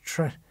which is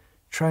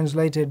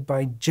translated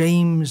by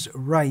James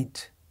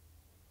Wright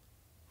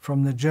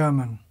from the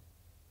German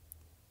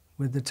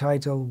with the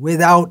title,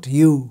 Without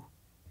You.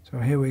 So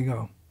here we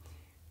go.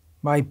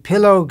 My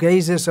pillow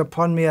gazes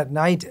upon me at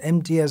night,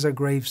 empty as a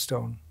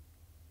gravestone.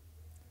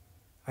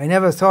 I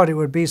never thought it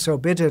would be so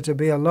bitter to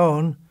be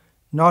alone,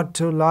 not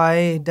to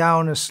lie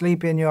down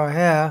asleep in your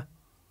hair.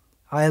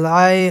 I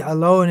lie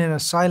alone in a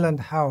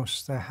silent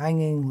house, the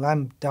hanging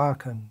lamp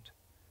darkened,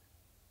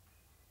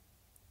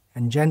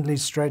 and gently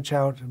stretch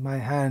out my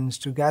hands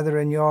to gather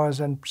in yours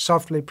and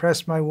softly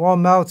press my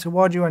warm mouth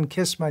toward you and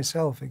kiss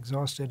myself,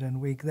 exhausted and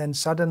weak. Then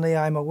suddenly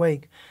I'm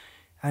awake,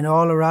 and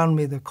all around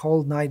me the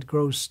cold night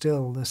grows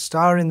still. The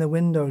star in the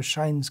window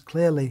shines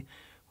clearly.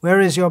 Where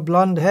is your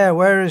blonde hair?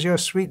 Where is your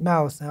sweet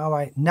mouth?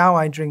 Now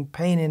I drink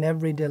pain in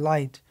every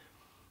delight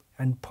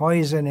and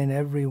poison in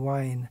every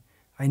wine.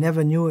 I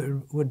never knew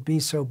it would be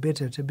so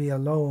bitter to be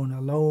alone,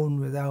 alone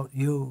without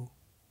you.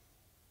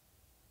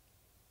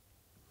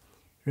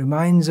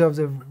 Reminds of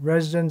the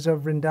residents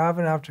of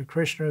Vrindavan after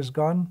Krishna is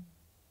gone,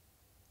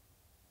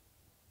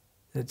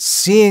 that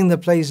seeing the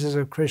places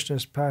of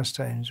Krishna's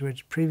pastimes,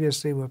 which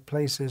previously were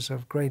places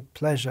of great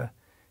pleasure,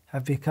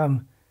 have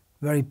become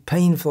very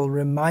painful,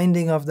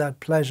 reminding of that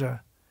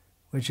pleasure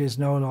which is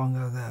no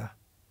longer there.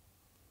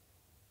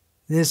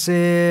 This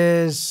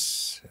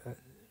is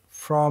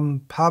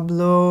from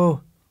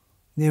Pablo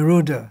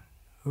Neruda,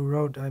 who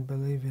wrote, I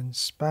believe, in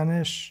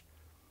Spanish,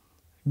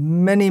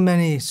 many,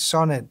 many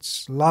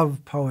sonnets,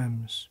 love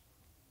poems.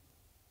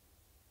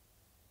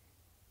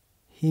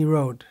 He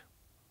wrote,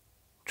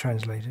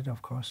 translated,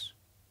 of course,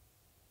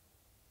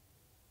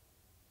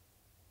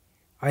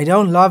 I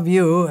don't love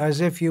you as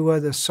if you were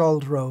the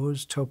salt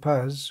rose,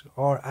 topaz,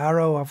 or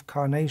arrow of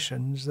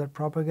carnations that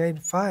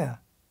propagate fire.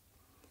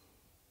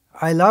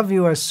 I love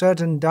you as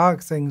certain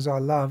dark things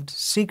are loved,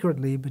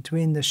 secretly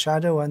between the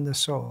shadow and the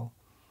soul.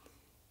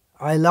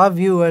 I love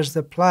you as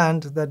the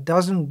plant that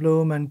doesn't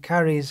bloom and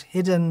carries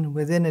hidden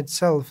within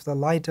itself the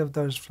light of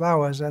those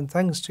flowers, and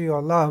thanks to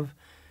your love,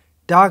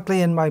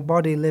 darkly in my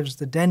body lives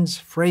the dense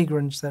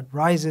fragrance that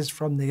rises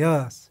from the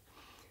earth.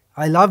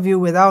 I love you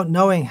without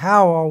knowing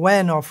how or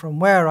when or from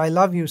where. I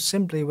love you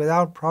simply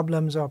without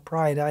problems or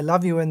pride. I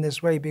love you in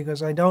this way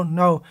because I don't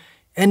know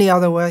any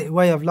other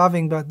way of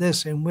loving but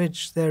this, in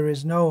which there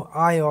is no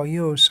I or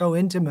you, so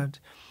intimate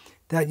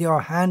that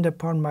your hand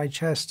upon my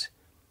chest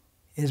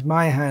is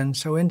my hand,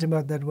 so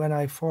intimate that when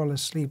I fall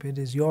asleep it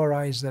is your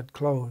eyes that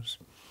close.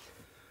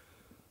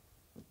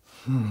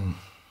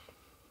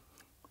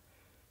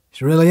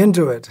 He's really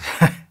into it.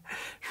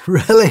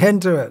 Really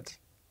into it.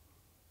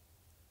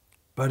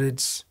 But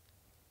it's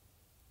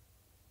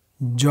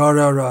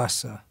Jara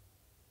Rasa.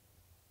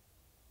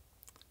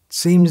 It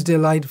seems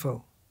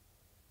delightful.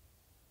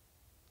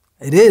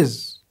 It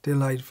is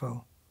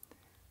delightful,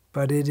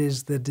 but it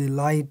is the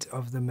delight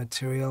of the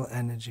material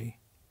energy.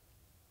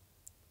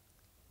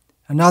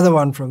 Another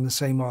one from the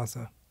same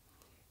author.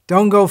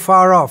 Don't go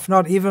far off,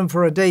 not even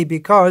for a day,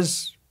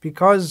 because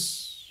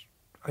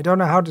I don't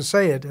know how to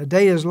say it. A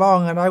day is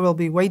long and I will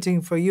be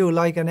waiting for you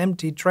like an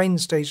empty train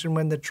station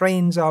when the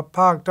trains are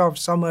parked off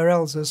somewhere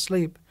else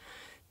asleep.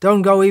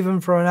 Don't go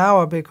even for an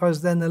hour,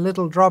 because then the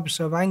little drops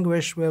of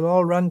anguish will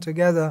all run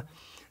together.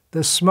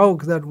 The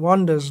smoke that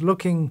wanders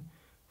looking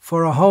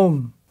for a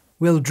home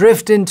will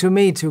drift into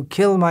me to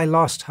kill my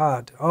lost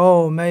heart.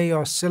 Oh, may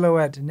your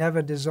silhouette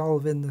never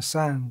dissolve in the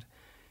sand.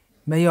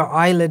 May your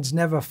eyelids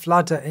never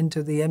flutter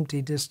into the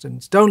empty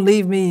distance. Don't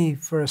leave me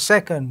for a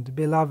second,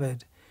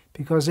 beloved,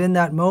 because in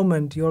that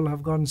moment you'll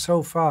have gone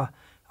so far.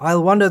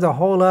 I'll wander the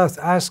whole earth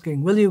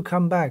asking, will you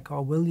come back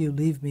or will you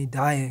leave me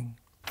dying?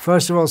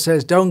 First of all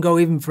says, don't go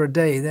even for a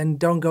day, then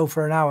don't go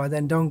for an hour,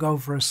 then don't go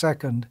for a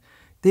second.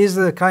 These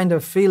are the kind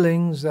of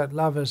feelings that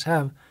lovers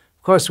have.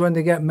 Of course, when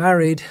they get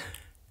married,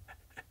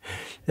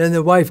 then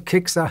the wife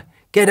kicks her,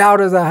 get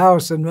out of the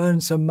house and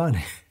earn some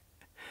money.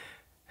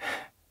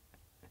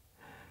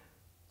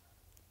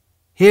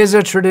 Here's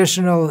a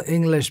traditional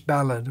English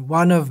ballad,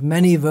 one of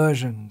many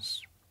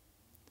versions,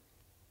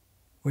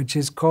 which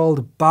is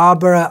called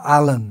Barbara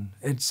Allen.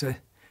 It's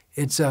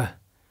a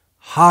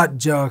heart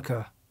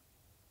jerker.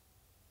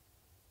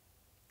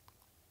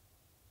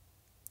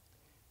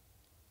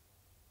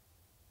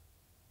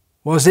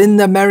 Was in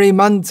the merry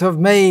month of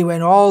May,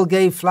 when all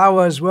gay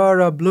flowers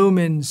were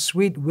a-bloomin',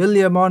 sweet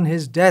William on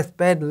his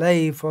deathbed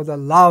lay for the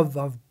love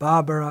of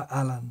Barbara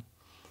Allen.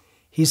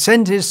 He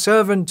sent his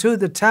servant to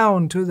the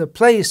town, to the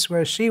place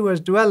where she was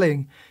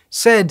dwelling,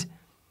 said,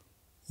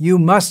 you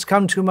must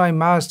come to my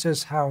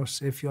master's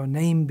house if your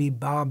name be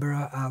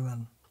Barbara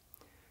Allen.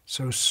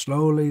 So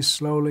slowly,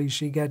 slowly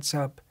she gets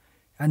up,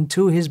 and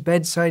to his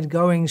bedside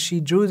going, she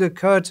drew the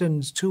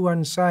curtains to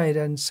one side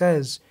and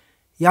says,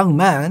 young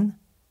man,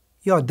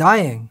 you're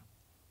dying.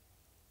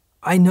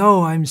 I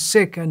know I'm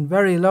sick and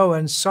very low,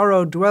 and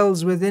sorrow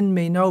dwells within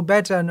me, no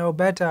better, no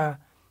better.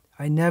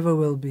 I never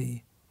will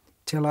be,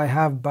 till I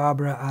have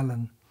Barbara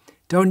Allen.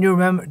 Don't you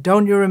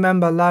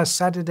remember last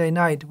Saturday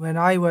night when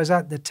I was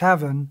at the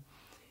tavern?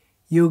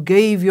 You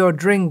gave your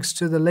drinks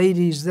to the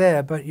ladies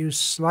there, but you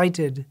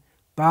slighted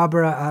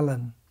Barbara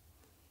Allen.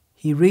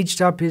 He reached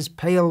up his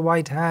pale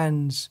white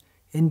hands,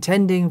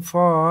 intending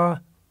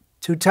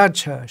to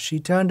touch her.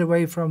 She turned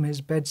away from his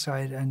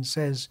bedside and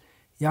says,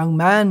 young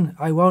man,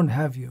 I won't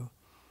have you.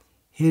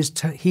 He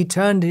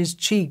turned his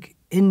cheek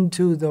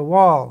into the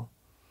wall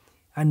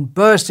and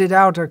bursted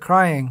out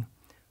a-crying,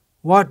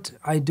 what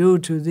I do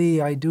to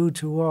thee, I do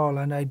to all,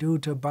 and I do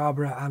to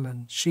Barbara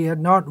Allen. She had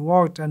not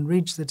walked and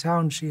reached the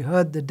town, she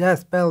heard the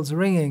death bells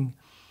ringing,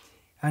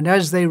 and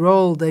as they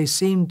rolled they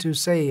seemed to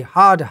say,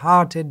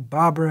 hard-hearted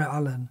Barbara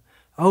Allen,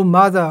 oh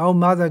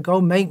mother, go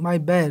make my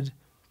bed.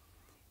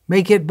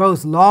 Make it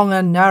both long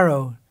and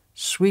narrow.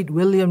 Sweet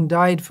William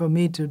died for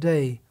me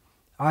today.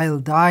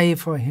 I'll die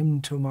for him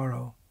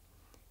tomorrow.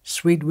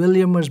 Sweet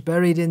William was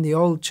buried in the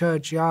old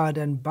churchyard,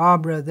 and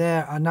Barbara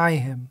there anigh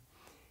him.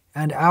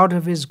 And out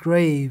of his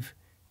grave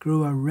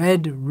grew a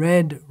red,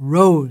 red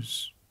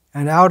rose,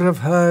 and out of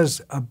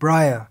hers a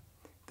briar.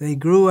 They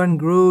grew and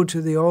grew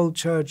to the old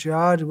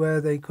churchyard, where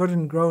they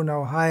couldn't grow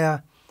no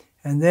higher,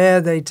 and there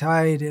they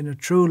tied in a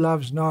true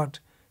love's knot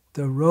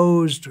the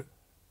rose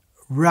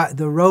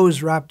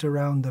wrapped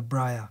around the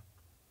briar.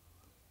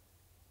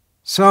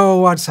 So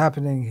what's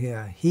happening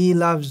here? He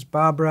loves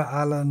Barbara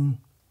Allen,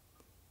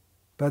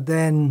 but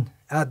then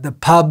at the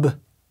pub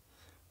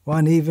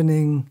one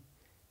evening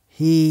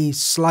he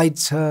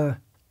slights her.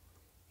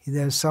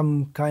 There's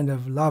some kind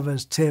of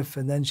lover's tiff,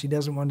 and then she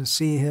doesn't want to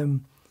see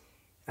him,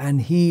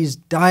 and he's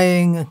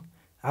dying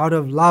out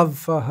of love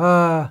for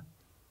her.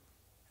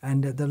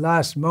 And at the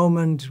last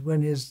moment,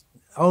 when he's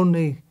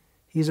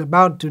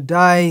about to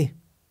die,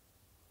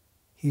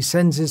 he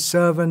sends his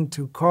servant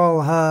to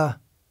call her,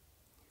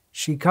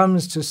 she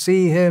comes to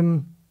see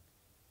him,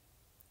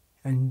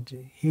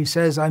 and he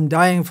says, I'm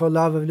dying for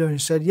love of you.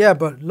 And she said, yeah,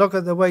 but look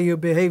at the way you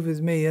behaved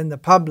with me in the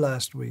pub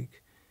last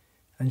week.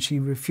 And she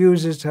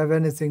refuses to have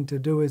anything to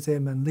do with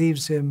him and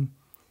leaves him.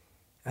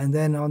 And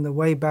then on the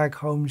way back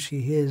home, she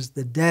hears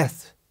the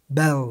death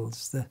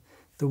bells.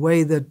 The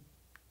way that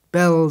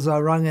bells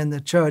are rung in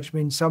the church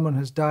means someone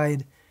has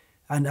died,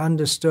 and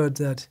understood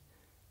that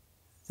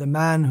the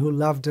man who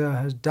loved her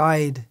has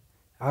died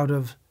out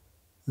of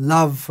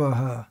love for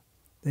her.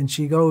 Then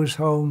she goes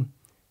home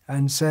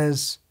and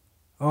says,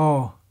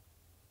 oh,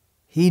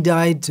 he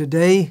died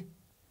today,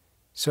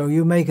 so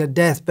you make a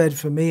deathbed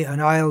for me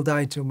and I'll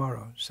die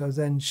tomorrow. So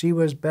then she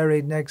was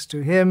buried next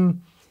to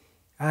him,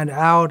 and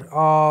out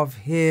of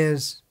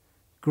his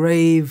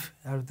grave,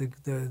 out of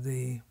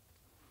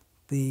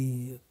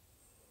the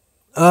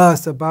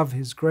earth above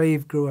his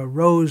grave grew a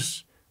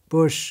rose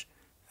bush,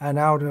 and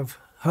out of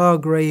her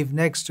grave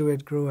next to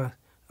it grew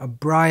a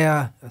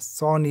briar, a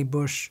thorny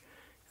bush,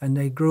 and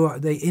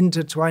they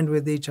intertwined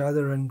with each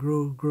other and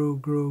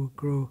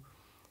grew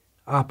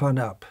up and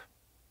up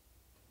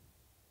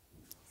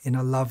in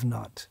a love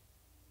knot.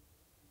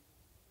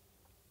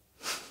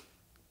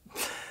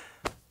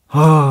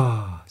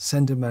 Ah,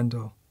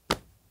 sentimental.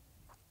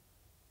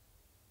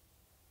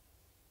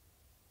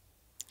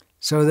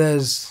 So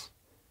there's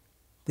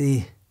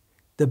the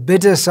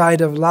bitter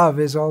side of love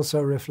is also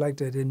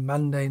reflected in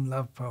mundane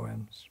love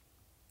poems.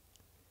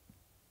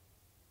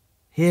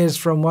 Here's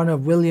from one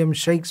of William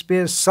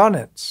Shakespeare's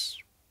sonnets.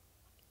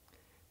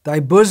 Thy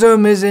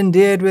bosom is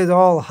endeared with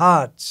all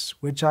hearts,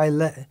 which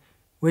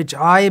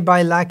I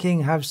by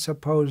lacking have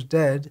supposed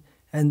dead,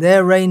 and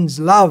there reigns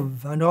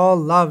love, and all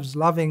love's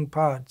loving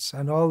parts,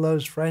 and all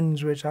those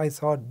friends which I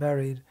thought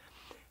buried.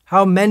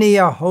 How many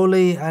a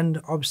holy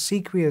and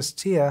obsequious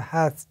tear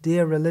hath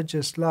dear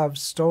religious love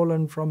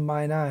stolen from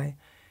mine eye,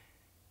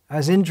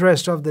 as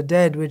interest of the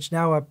dead which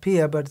now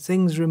appear, but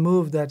things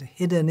removed that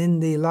hidden in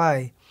thee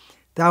lie.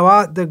 Thou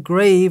art the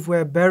grave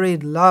where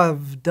buried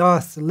love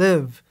doth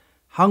live,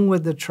 hung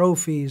with the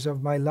trophies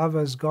of my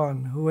lovers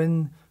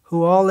gone,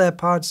 who all their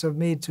parts of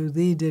me to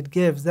thee did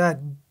give.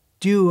 That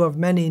due of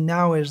many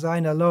now is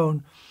thine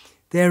alone.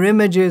 Their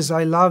images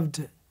I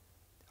loved,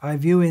 I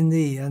view in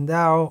thee, and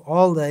thou,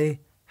 all they,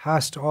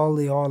 hast all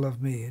the all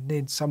of me. It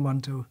needs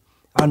someone to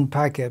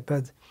unpack it,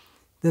 but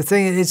the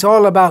thing is, it's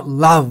all about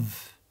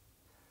love.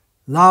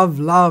 Love,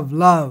 love,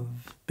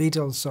 love.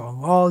 Beatles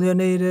song. All you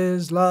need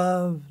is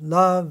love,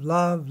 love,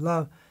 love,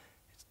 love.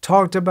 It's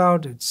talked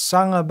about, it's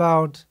sung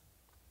about.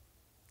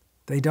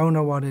 They don't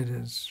know what it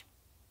is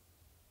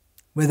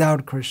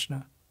without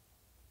Krishna.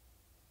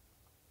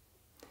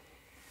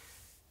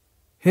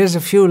 Here's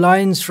a few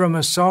lines from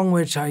a song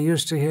which I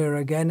used to hear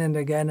again and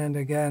again and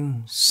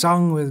again,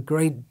 sung with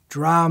great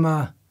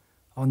drama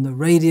on the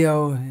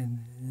radio.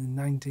 In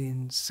the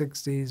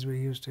 1960s, we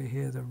used to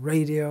hear the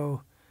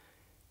radio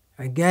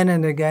again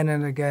and again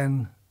and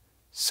again,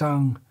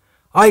 sung,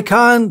 I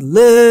can't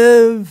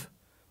live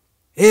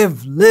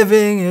if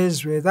living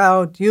is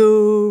without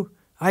you.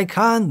 I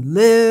can't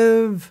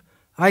live,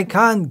 I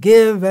can't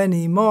give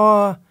any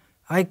more.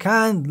 I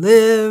can't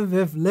live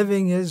if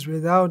living is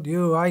without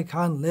you. I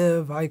can't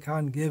live, I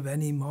can't give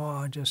any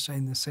more. Just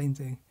saying the same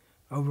thing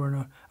over and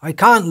over. I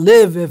can't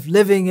live if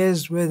living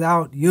is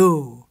without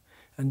you.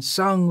 And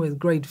sung with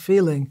great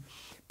feeling.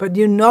 But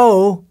you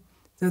know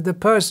that the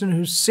person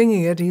who's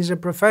singing it, he's a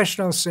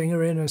professional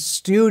singer in a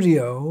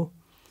studio,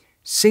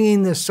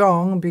 singing the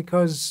song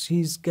because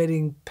he's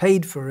getting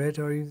paid for it,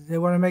 or they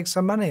want to make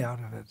some money out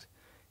of it.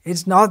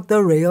 It's not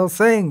the real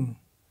thing.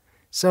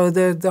 So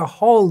the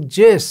whole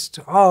gist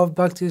of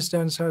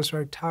Bhaktisiddhanta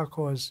Saraswati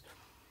Thakur's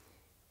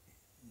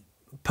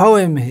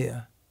poem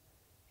here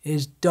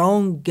is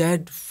don't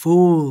get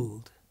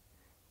fooled.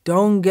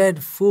 Don't get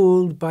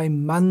fooled by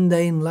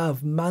mundane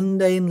love.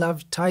 Mundane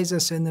love ties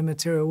us in the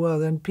material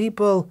world. And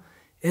people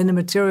in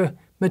the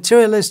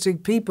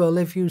materialistic people,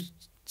 if you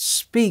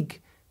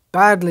speak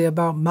badly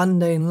about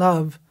mundane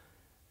love,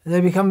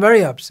 they become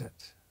very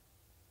upset.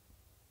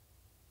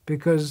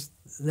 Because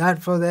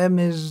that for them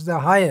is the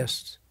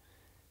highest.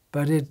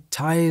 But it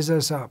ties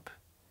us up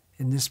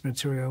in this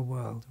material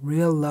world.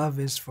 Real love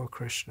is for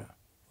Krishna.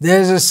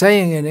 There's a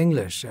saying in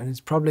English, and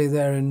it's probably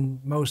there in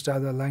most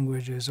other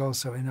languages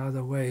also in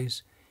other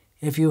ways.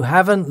 If you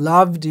haven't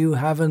loved, you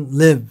haven't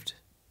lived.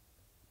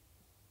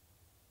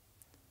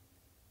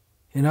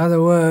 In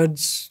other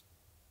words,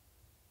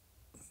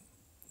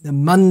 the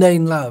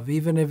mundane love,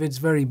 even if it's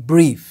very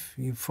brief,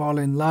 you fall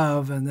in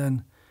love and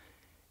then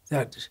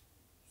that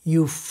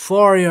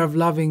euphoria of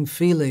loving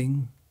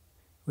feeling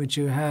which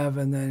you have,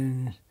 and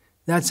then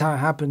that's how it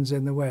happens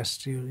in the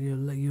West.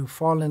 You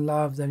fall in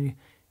love, then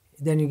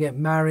you get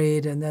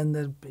married, and then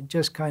the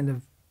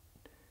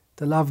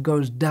love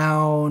goes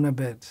down a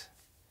bit.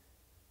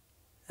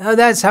 Now,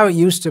 that's how it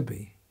used to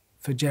be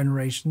for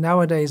generations.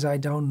 Nowadays, I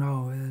don't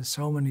know. There's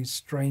so many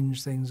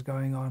strange things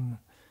going on.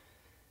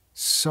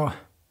 So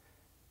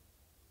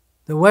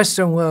the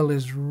Western world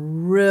is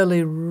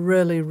really,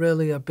 really,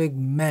 really a big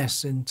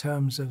mess in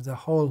terms of the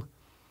whole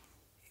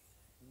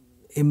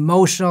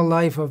emotional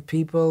life of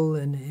people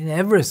in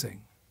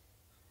everything.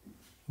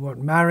 What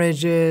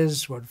marriage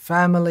is, what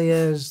family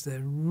is,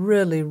 they're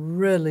really,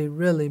 really,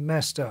 really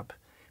messed up.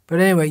 But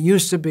anyway, it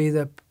used to be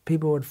that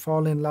people would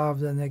fall in love,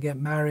 then they get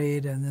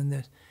married, and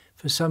then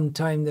for some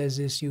time there's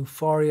this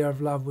euphoria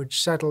of love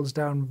which settles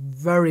down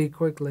very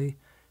quickly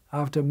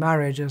after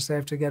marriage, as they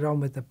have to get on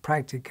with the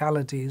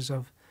practicalities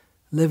of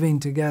living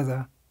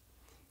together,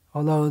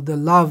 although the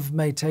love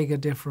may take a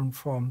different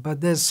form.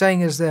 But the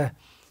saying is there,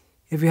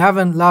 if you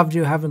haven't loved,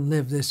 you haven't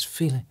lived. This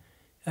feeling.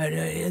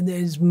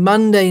 It's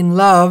mundane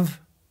love,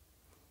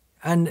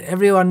 and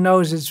everyone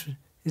knows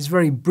it's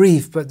very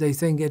brief, but they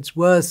think it's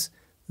worth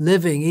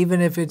living,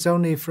 even if it's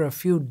only for a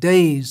few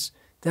days.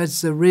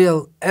 That's the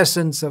real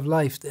essence of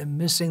life. They're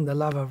missing the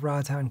love of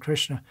Radha and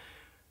Krishna.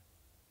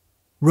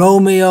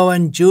 Romeo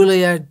and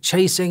Juliet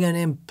chasing an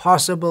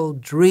impossible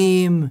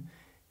dream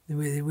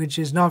which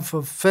is not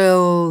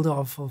fulfilled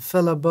or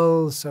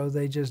fulfillable, so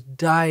they just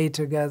die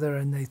together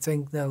and they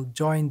think they'll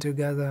join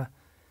together.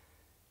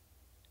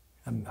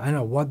 And I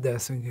know what they're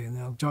thinking.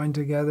 They'll join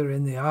together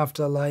in the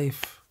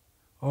afterlife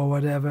or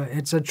whatever.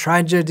 It's a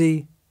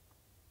tragedy,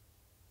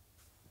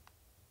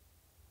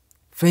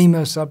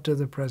 famous up to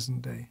the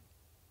present day.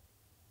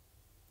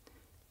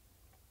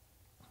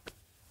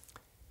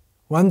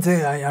 One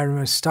thing I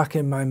remember stuck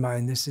in my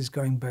mind, this is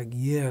going back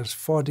years,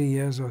 40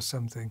 years or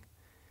something.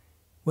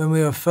 When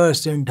we were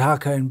first in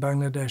Dhaka in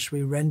Bangladesh,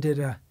 we rented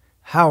a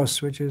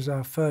house, which is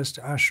our first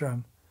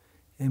ashram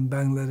in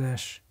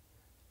Bangladesh,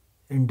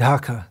 in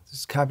Dhaka,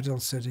 this capital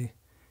city.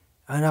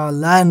 And our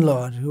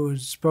landlord, who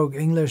spoke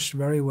English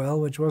very well,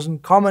 which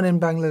wasn't common in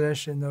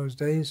Bangladesh in those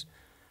days,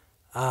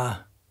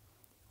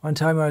 one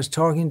time I was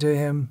talking to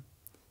him,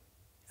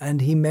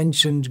 and he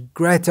mentioned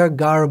Greta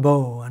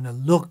Garbo, and a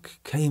look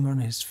came on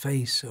his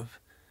face of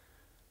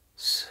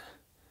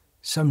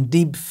some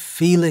deep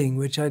feeling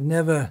which I'd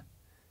never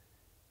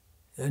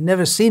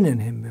seen in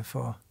him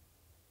before.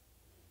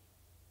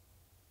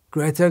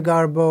 Greta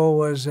Garbo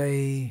was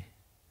I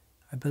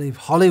believe,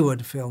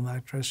 Hollywood film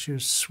actress. She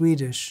was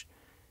Swedish,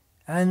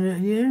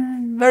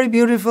 and very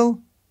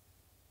beautiful.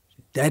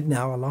 She's dead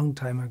now, a long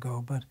time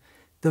ago, but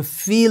the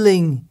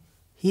feeling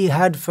he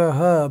had for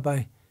her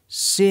by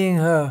seeing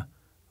her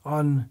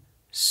on,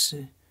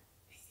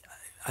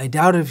 I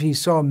doubt if he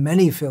saw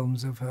many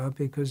films of her,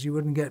 because you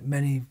wouldn't get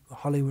many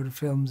Hollywood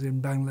films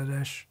in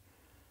Bangladesh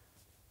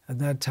at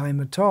that time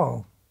at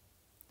all.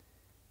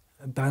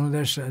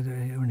 Bangladesh,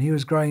 when he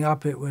was growing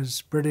up, it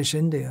was British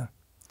India.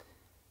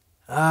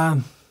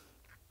 But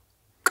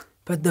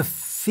the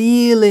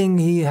feeling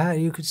he had,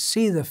 you could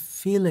see the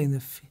feeling, the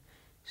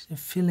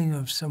feeling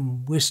of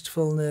some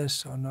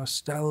wistfulness or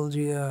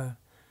nostalgia.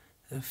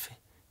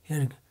 He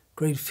had a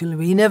great feeling,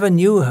 but he never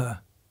knew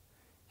her.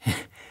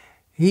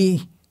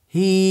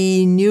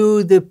 He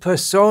knew the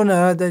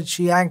persona that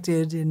she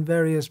acted in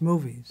various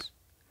movies.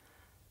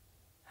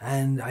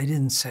 And I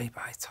didn't say,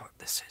 but I thought,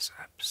 this is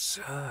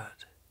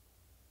absurd.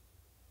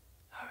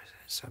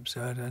 It's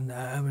absurd. And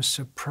I was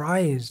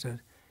surprised at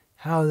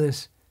how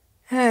this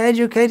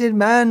educated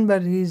man,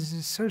 but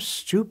he's so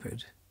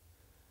stupid.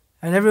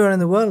 And everyone in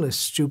the world is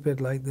stupid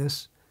like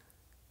this,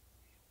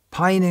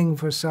 pining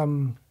for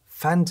some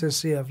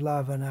fantasy of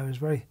love. And I was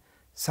very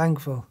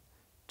thankful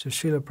to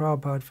Srila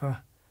Prabhupada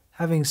for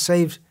having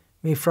saved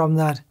me from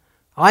that.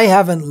 I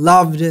haven't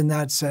loved in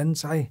that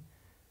sense. Well,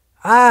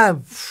 I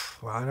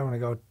don't want to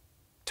go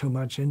too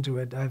much into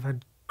it. I've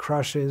had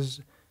crushes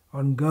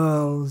on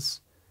girls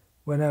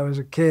when I was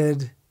a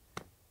kid,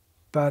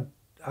 but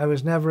I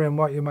was never in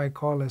what you might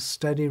call a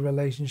steady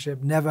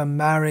relationship, never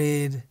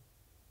married.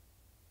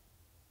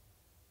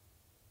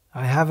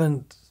 I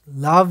haven't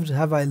loved.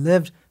 Have I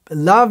lived? But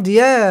loved,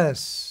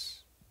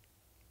 yes.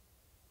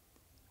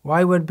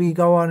 Why would we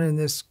go on in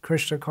this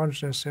Krishna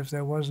consciousness if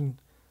there wasn't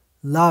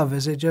love?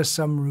 Is it just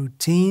some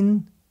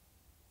routine?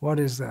 What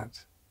is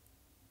that?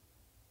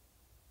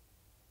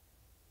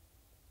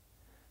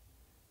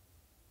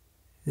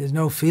 There's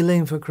no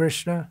feeling for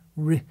Krishna.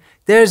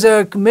 There's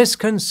a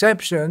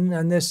misconception,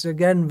 and this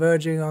again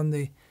verging on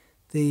the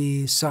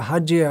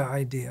Sahajya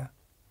idea,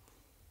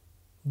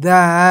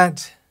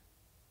 that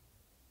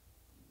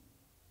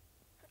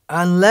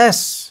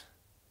unless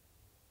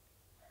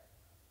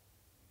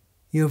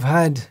you've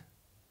had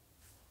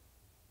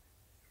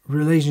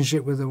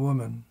relationship with a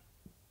woman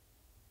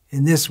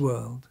in this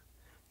world,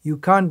 you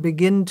can't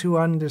begin to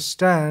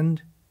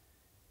understand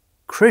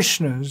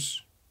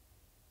Krishna's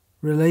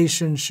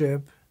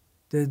relationship,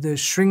 the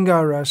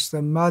Shringaras,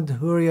 the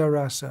Madhurya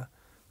Rasa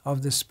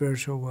of the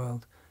spiritual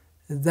world.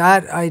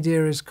 That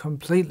idea is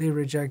completely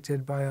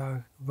rejected by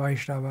our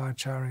Vaishnava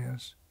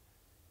acharyas.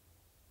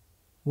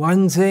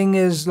 One thing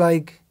is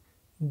like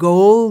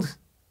gold,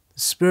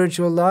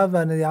 spiritual love,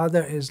 and the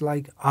other is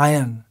like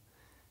iron.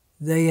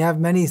 They have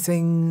many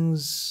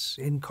things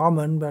in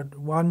common, but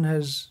one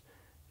has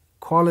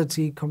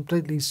quality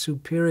completely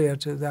superior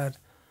to that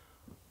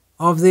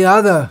of the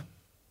other.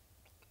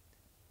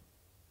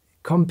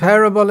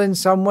 Comparable in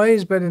some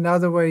ways, but in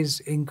other ways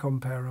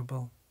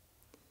incomparable.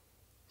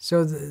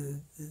 So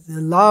the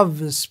love,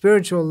 the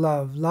spiritual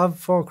love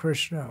for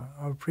Krishna,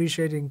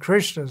 appreciating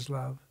Krishna's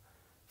love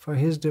for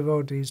his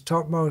devotees,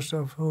 topmost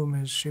of whom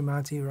is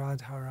Srimati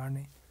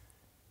Radharani,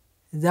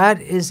 that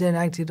is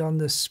enacted on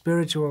the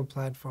spiritual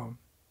platform.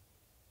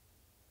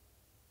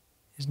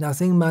 It's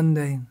nothing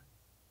mundane.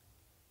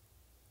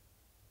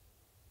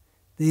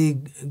 The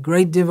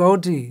great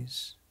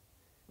devotees,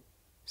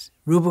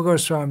 Rupa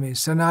Goswami,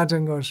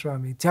 Sanatana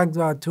Goswami,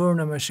 Tyagva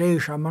Turnam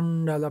Ashesha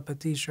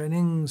Mandalapati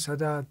Shrening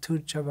Sada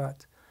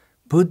Tuchavat,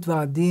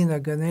 Bhutva Dina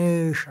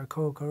Ganesha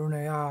Ko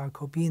Karunaya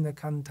Kopina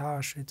Kanta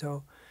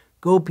Shrito,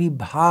 Gopi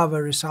Bhava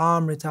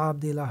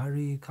Risamritabdi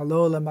Lahari,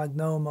 Kalola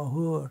Magno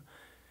Mahur,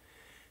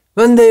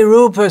 Vande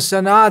Rupa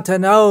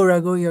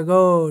Sanatana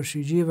Raghuyago,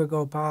 Shrijiva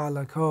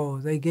Gopala Ko.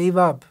 They gave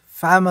up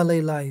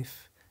family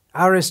life,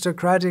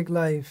 aristocratic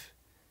life,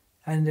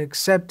 and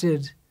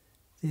accepted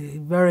the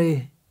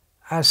very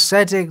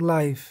ascetic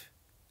life.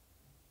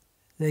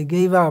 They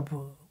gave up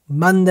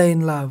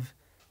mundane love,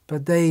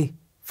 but they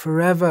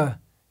forever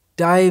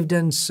dived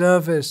and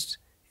surfaced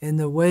in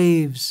the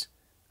waves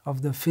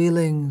of the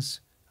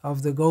feelings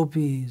of the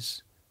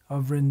gopis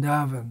of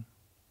Vrindavan.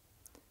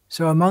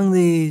 So among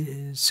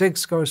the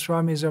 6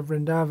 Goswamis of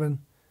Vrindavan,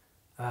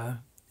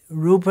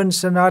 Rupa and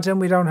Sanatan,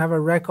 we don't have a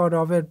record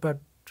of it, but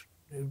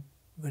it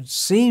would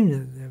seem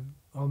that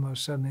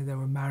almost certainly they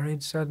were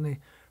married. Certainly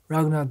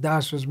Raghunath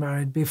Das was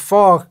married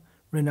before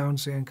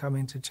renouncing and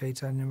coming to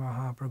Chaitanya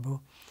Mahaprabhu.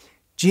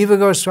 Jiva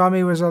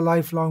Goswami was a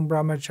lifelong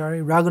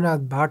brahmachari.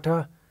 Raghunath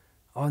Bhatta,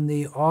 on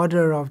the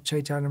order of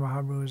Chaitanya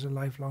Mahaprabhu, was a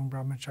lifelong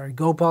brahmachari.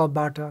 Gopal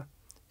Bhatta,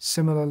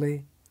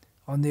 similarly,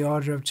 on the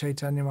order of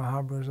Chaitanya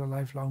Mahaprabhu, was a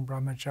lifelong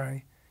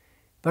brahmachari.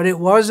 But it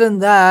wasn't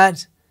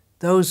that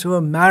those who were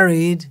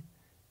married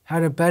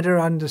had a better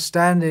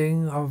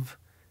understanding of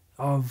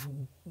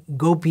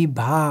Gopi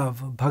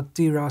Bhav,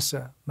 Bhakti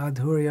Rasa,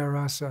 Madhurya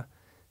Rasa,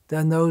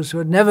 than those who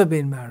had never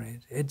been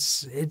married.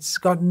 It's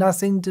got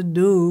nothing to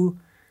do.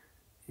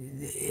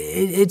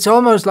 It's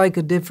almost like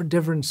a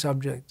different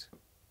subject.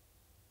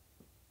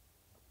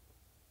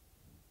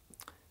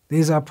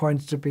 These are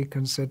points to be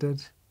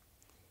considered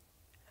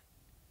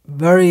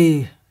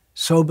very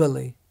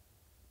soberly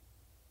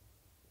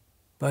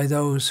by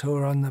those who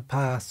are on the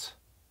path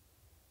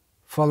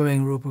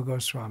following Rupa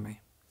Goswami.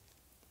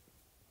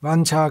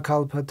 Vancha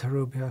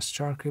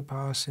kalpatarubhyascha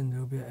kripa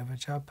sindhubhya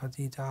evacha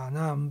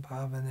patitanam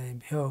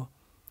pavanebhyo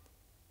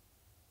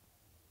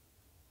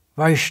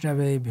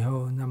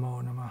vaishnavebhyo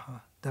namo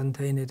namaha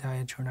dante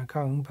nitaya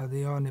churnakang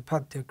padayo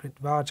nipatya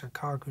kritvacha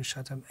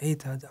karkushatam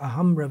etad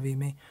aham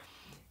bravimi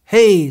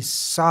hey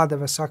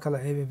sadhava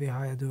sakala eva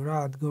vihaya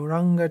durad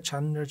gauranga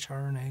chandra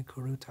charane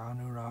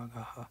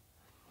kurutanuragaha.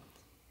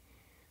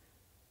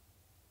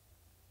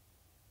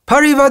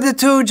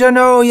 Parivaditu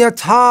jano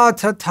yatha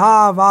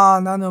tata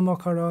va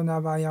nanumukaro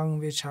navayang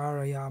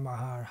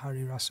vicharayamahar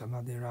hari rasa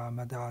madira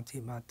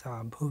madati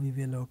mata bhuvi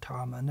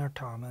vilotama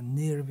nartama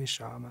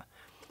nirvishama.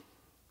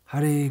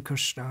 Hare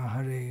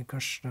Krishna,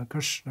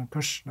 Krishna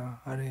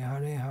Krishna, Hare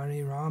Hare,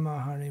 Hare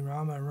Rama,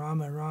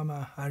 Rama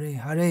Rama, Hare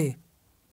Hare.